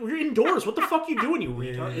 Yeah, but I'm like, we're indoors. What the fuck you doing, you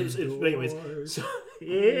retard? Anyways, so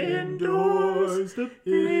indoors.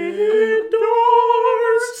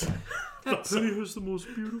 He has the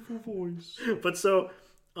most beautiful voice. But so,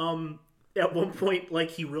 at one point,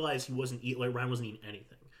 like, he realized he wasn't eating. Like, Ryan wasn't eating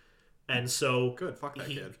anything, and so good. Fuck that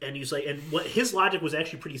kid. And he's like, and what his logic was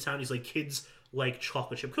actually pretty sound. He's like, kids like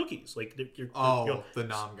chocolate chip cookies. Like, the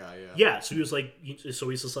Nam guy. Yeah. Yeah. So he was like, so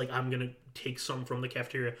he's just like, I'm gonna take some from the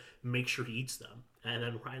cafeteria, make sure he eats them. And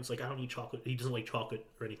then Ryan's like, I don't eat chocolate. He doesn't like chocolate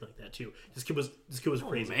or anything like that too. This kid was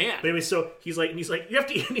crazy. Man. But anyway, so he's like, you have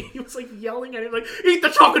to eat. And he was like yelling at him, like, eat the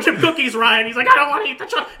chocolate chip cookies, Ryan. He's like, I don't want to eat the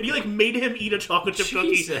chocolate. And he like made him eat a chocolate chip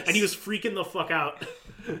cookie, and he was freaking the fuck out.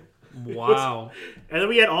 Wow. And then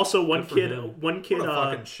we had also one kid. What a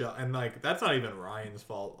fucking shot. And like, that's not even Ryan's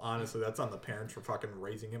fault. Honestly, that's on the parents for fucking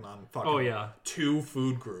raising him on fucking 2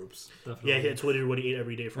 food groups. Definitely. Yeah, that's what he ate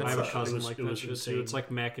every day for. I have a cousin like that. Insane. It's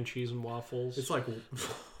like mac and cheese and waffles. It's like,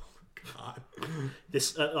 God.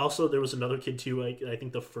 This also, there was another kid too. Like, I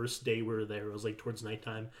think the first day we were there, it was like towards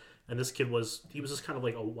nighttime, and this kid was just kind of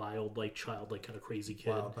like a wild, like child, like kind of crazy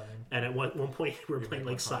kid. And at one point we were playing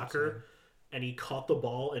like soccer. And he caught the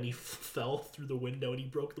ball and he fell through the window and he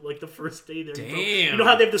broke the first day there. Damn. You know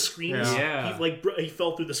how they have the screens? Yeah. He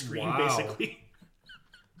fell through the screen basically.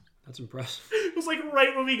 That's impressive. It was like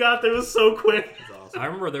right when we got there. It was so quick. Awesome. I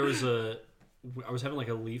remember I was having like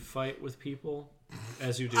a leaf fight with people,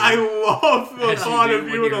 as you do. I love the thought of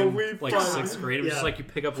you in a leaf like fight. 6th grade. It was just like you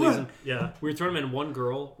pick up leaves and we were throwing them in. One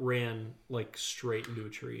girl ran like straight into a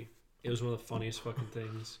tree. It was one of the funniest fucking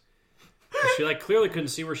things. She like clearly couldn't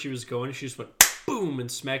see where she was going. She just went boom and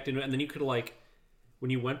smacked into it. And then you could like, when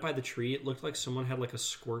you went by the tree, it looked like someone had like a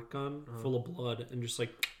squirt gun full of blood and just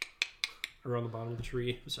like around the bottom of the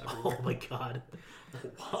tree. It was everywhere. Oh my god.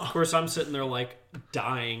 Of course, I'm sitting there like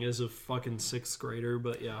dying as a fucking 6th grader.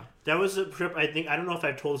 But yeah, that was a trip. I don't know if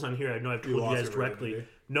I've told this on here. I know I've told you guys directly.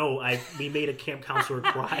 No, we made a camp counselor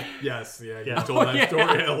cry. Yes, you told that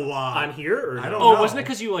story a lot. On here? Or I don't know. Wasn't it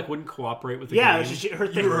because you like wouldn't cooperate with the game? Her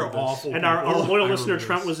thing. You were awful. And our loyal listener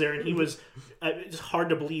Trent was there, and he was. It's hard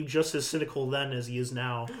to believe just as cynical then as he is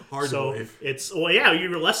now. Hard to believe. It's you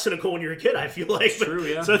were less cynical when you were a kid. I feel like. True,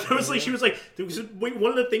 yeah. So there was like she was like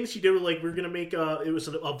one of the things she did was like we were gonna make it was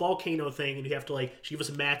a volcano thing, and you have to like she gave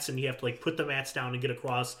us mats, and you have to like put the mats down and get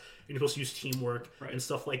across, and you're supposed to use teamwork and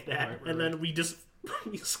stuff like that. And then we just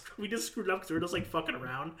screwed it up because we were just like fucking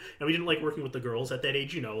around, and we didn't like working with the girls at that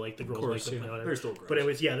age. You know, like the girls course, like to play. They're still gross. But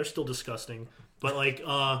anyways, they're still disgusting. But like,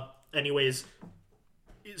 anyways.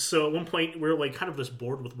 So at one point we're like kind of just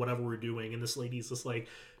bored with whatever we're doing, and this lady's just like,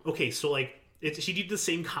 okay, so like she did the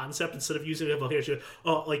same concept instead of using a volcano.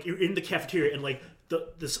 Like you're in the cafeteria and like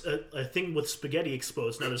this thing with spaghetti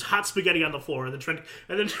exposed. Now there's hot spaghetti on the floor, and then Trent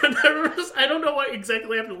I don't know what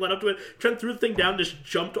exactly happened to led up to it. Trent threw the thing down, just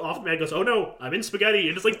jumped off me, and goes, "Oh no, I'm in spaghetti,"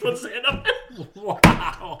 and just like puts his hand up.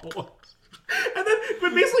 Wow. And then,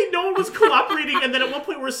 but basically no one was cooperating, and then at one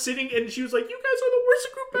point we're sitting, and she was like, "You guys are the worst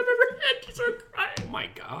group I've ever had." She started crying. Oh my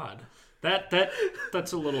god.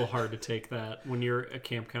 That's a little hard to take that when you're a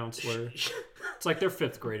camp counselor. It's like they're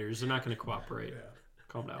 5th graders. They're not going to cooperate. Yeah.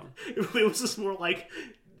 Calm down. It was just more like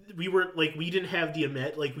we didn't have the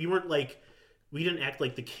we didn't act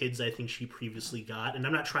like the kids I think she previously got. And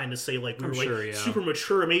I'm not trying to say like we were super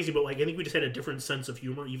mature, amazing, but like I think we just had a different sense of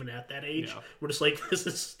humor even at that age. Yeah. We're just like, this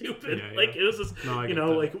is stupid. Yeah, yeah. Like it was just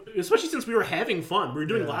like especially since we were having fun. We were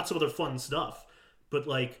doing lots of other fun stuff. But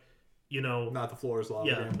like, not the floor is lava.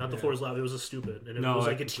 Yeah, not the floor is lava. It was a stupid, and it was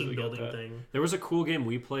like a team building thing. There was a cool game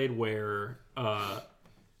we played where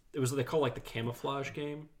it was they call like the camouflage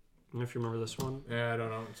game. I don't know if you remember this one. Yeah, I don't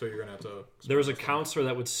know. So you're gonna have to. There was a counselor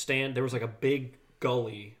that would stand. There was like a big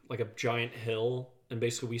gully, like a giant hill, and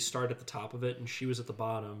basically we started at the top of it, and she was at the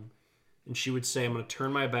bottom, and she would say, "I'm going to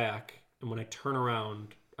turn my back, and when I turn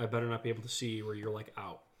around, I better not be able to see you, or you're like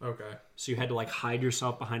out." Okay. So you had to like hide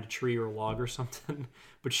yourself behind a tree or a log or something,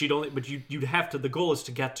 but you'd have to. The goal is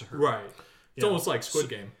to get to her, Right. It's almost like Squid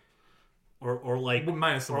Game. Or like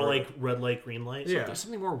minus the or murder. like red light, green light. Yeah.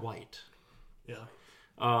 something more white. Yeah.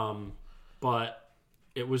 But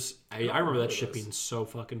it was. I remember that shit being so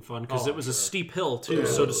fucking fun because it was a steep hill too. Yeah.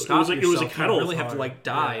 So to stop it was a yourself, kettle you really have to fire. like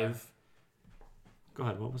dive. Go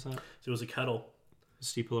ahead. What was that? So it was a kettle. A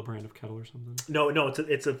steep hill brand of kettle or something? No,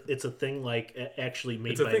 it's a thing like actually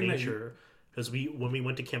made a by thing that nature. Because when we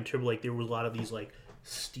went to Camp Timberlake, there was a lot of these like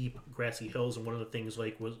steep grassy hills, and one of the things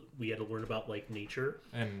like was we had to learn about like nature.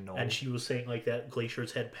 And she was saying like that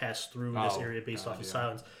glaciers had passed through this area based off of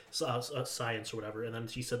science or whatever. And then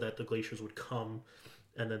she said that the glaciers would come,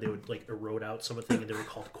 and then they would like erode out some of the thing, and they were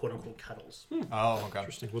called quote unquote kettles. Oh, okay.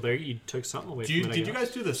 Interesting. Well, there you took something away. Did you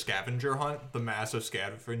guys do the scavenger hunt? The massive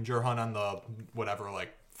scavenger hunt on the whatever, like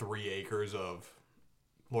 3 acres of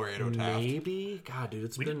Laredo Taft? Maybe. God,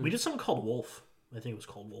 dude, We did something called Wolf. I think it was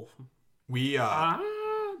called Wolf. We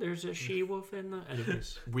there's a she wolf in the.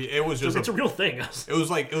 Anyways, it was just It's a real thing.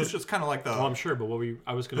 it was just kind of like the. well, I'm sure, but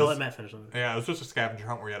I was I'll let gonna. Matt finish on it. Yeah, it was just a scavenger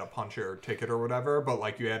hunt where you had to punch your ticket or whatever, but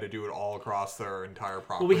like you had to do it all across their entire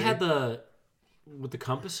property. Well, we had with the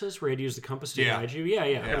compasses where you had to use the compass to guide you.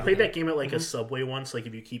 Yeah. I played that game at like a Subway once. Like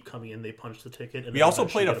if you keep coming in, they punch the ticket. And We then also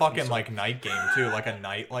eventually played a get piece fucking of- like night game too, like a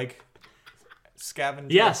night like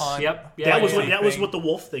scavenger Yes. hunt. Yep. Yeah. That was what the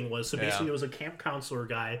wolf thing was. So basically, Yeah. there was a camp counselor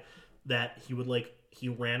guy that he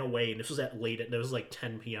ran away, and this was it was like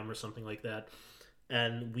 10 p.m. or something like that,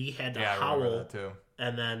 and we had to Yeah, I remember howl, that too.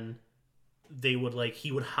 and then he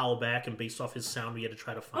would howl back, and based off his sound, we had to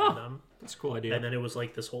try to find them, That's a cool idea. and then it was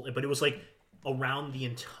like this whole, but it was like around the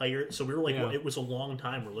entire. So we were like, Yeah. it was a long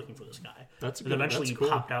time we're looking for this guy. That's and good. eventually That's he cool.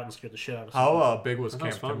 popped out and scared the shit out of us. How big was That Camp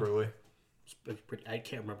was fun. Timberley? I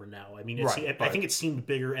can't remember now. I mean, Right, I but- think it seemed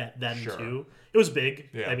bigger then Sure. too. It was big.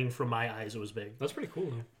 Yeah. I mean, from my eyes, it was big. That's pretty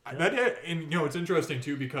cool. Though. And it's interesting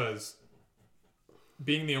too because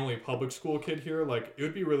being the only public school kid here, like it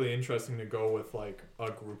would be really interesting to go with like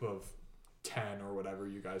a group of 10 or whatever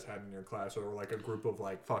you guys had in your class, or like a group of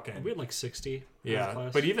like fucking We had like 60. in the yeah.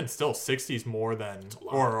 class. But even still, 60's more than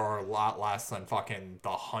or a lot less than fucking the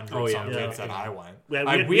 100 some kids that I went.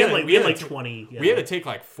 Yeah, we had like 20. Yeah. We had to take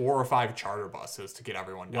like 4 or 5 charter buses to get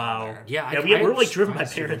everyone down there. Yeah, we were like driven by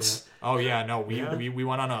parents. Oh yeah, no, we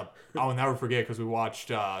went on a. I'll never forget because we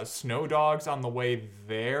watched Snow Dogs on the way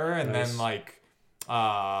there, and then like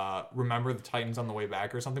Remember the Titans on the way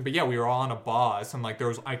back or something. But yeah, we were all on a bus, and like there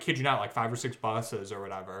was, I kid you not, like 5 or 6 buses or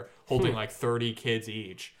whatever, holding like 30 kids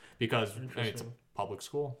each because it's a public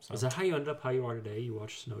school. So. Is that how you ended up how you are today? You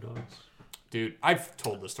watch Snow Dogs? Dude, I've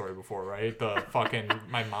told this story before, right? The fucking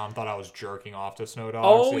my mom thought I was jerking off to Snow Dogs.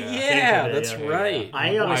 Oh yeah, that's yeah. right.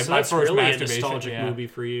 I So my that's first really a masturbation, nostalgic yeah. movie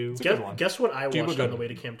for you. It's a good one. Guess what I Dude, watched we're on good. the way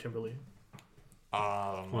to Camp Timberley? Come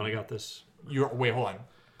on, I got this. Wait, hold on.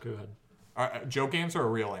 Go ahead. Joke answer or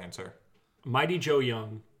real answer? Mighty Joe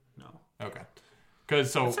Young, No. Okay.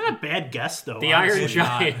 Because so It's not a bad guess though. the honestly. Iron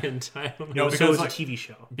Giant. I don't know. No, So it because was like, a TV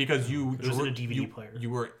show. because you It was in a drew- DVD you, player.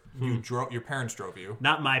 You drove. Your parents drove you.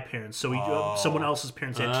 Not my parents. So someone else's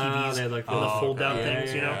parents had Ah, TVs, they had, like, the fold down okay.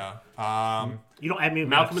 things, you know. Yeah. You know, I mean,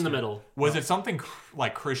 Malcolm in the Middle. Was it something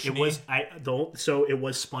like Christian? It was so it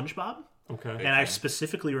was SpongeBob, Okay. and I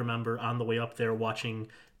specifically remember on the way up there watching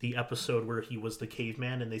the episode where he was the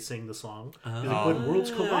caveman and they sing the song. He's like, when worlds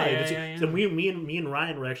collide. yeah. And me and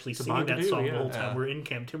Ryan were actually singing that Boggadoo, song yeah. the whole time. We're in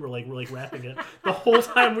Camp Timberlake. We're like rapping it the whole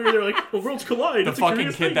time. We were there like, when worlds collide. the it's a fucking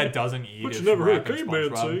curious kid thing. that doesn't eat. But is you never heard rapping caveman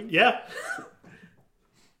SpongeBob. sing. Yeah.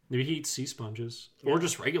 Maybe he eats sea sponges or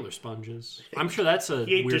just regular sponges. I'm sure that's a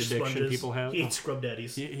He ate weird dish addiction sponges. people have. He ate scrub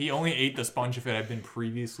daddies. He only ate the sponge if it had been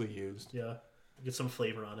previously used. Yeah. Get some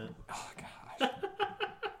flavor on it. Oh gosh.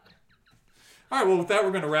 All right, well, with that,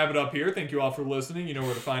 we're going to wrap it up here. Thank you all for listening. You know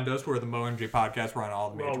where to find us. We're the MoNG Podcast. We're on all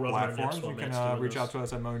the We're all major rubbing our platforms. nips while You Matt's can doing reach this. out to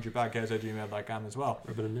us at MoNGPodcast@gmail.com as well.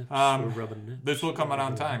 Rubbing a nips. Um, We're rubbing a nips. This will come out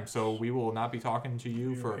on time, so we will not be talking to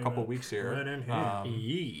you for a couple weeks here. Right in here.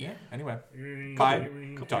 Yeah. Anyway, bye.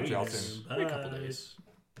 Talk to y'all soon. Maybe a couple days.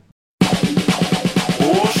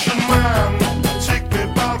 Ocean man, take me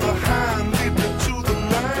by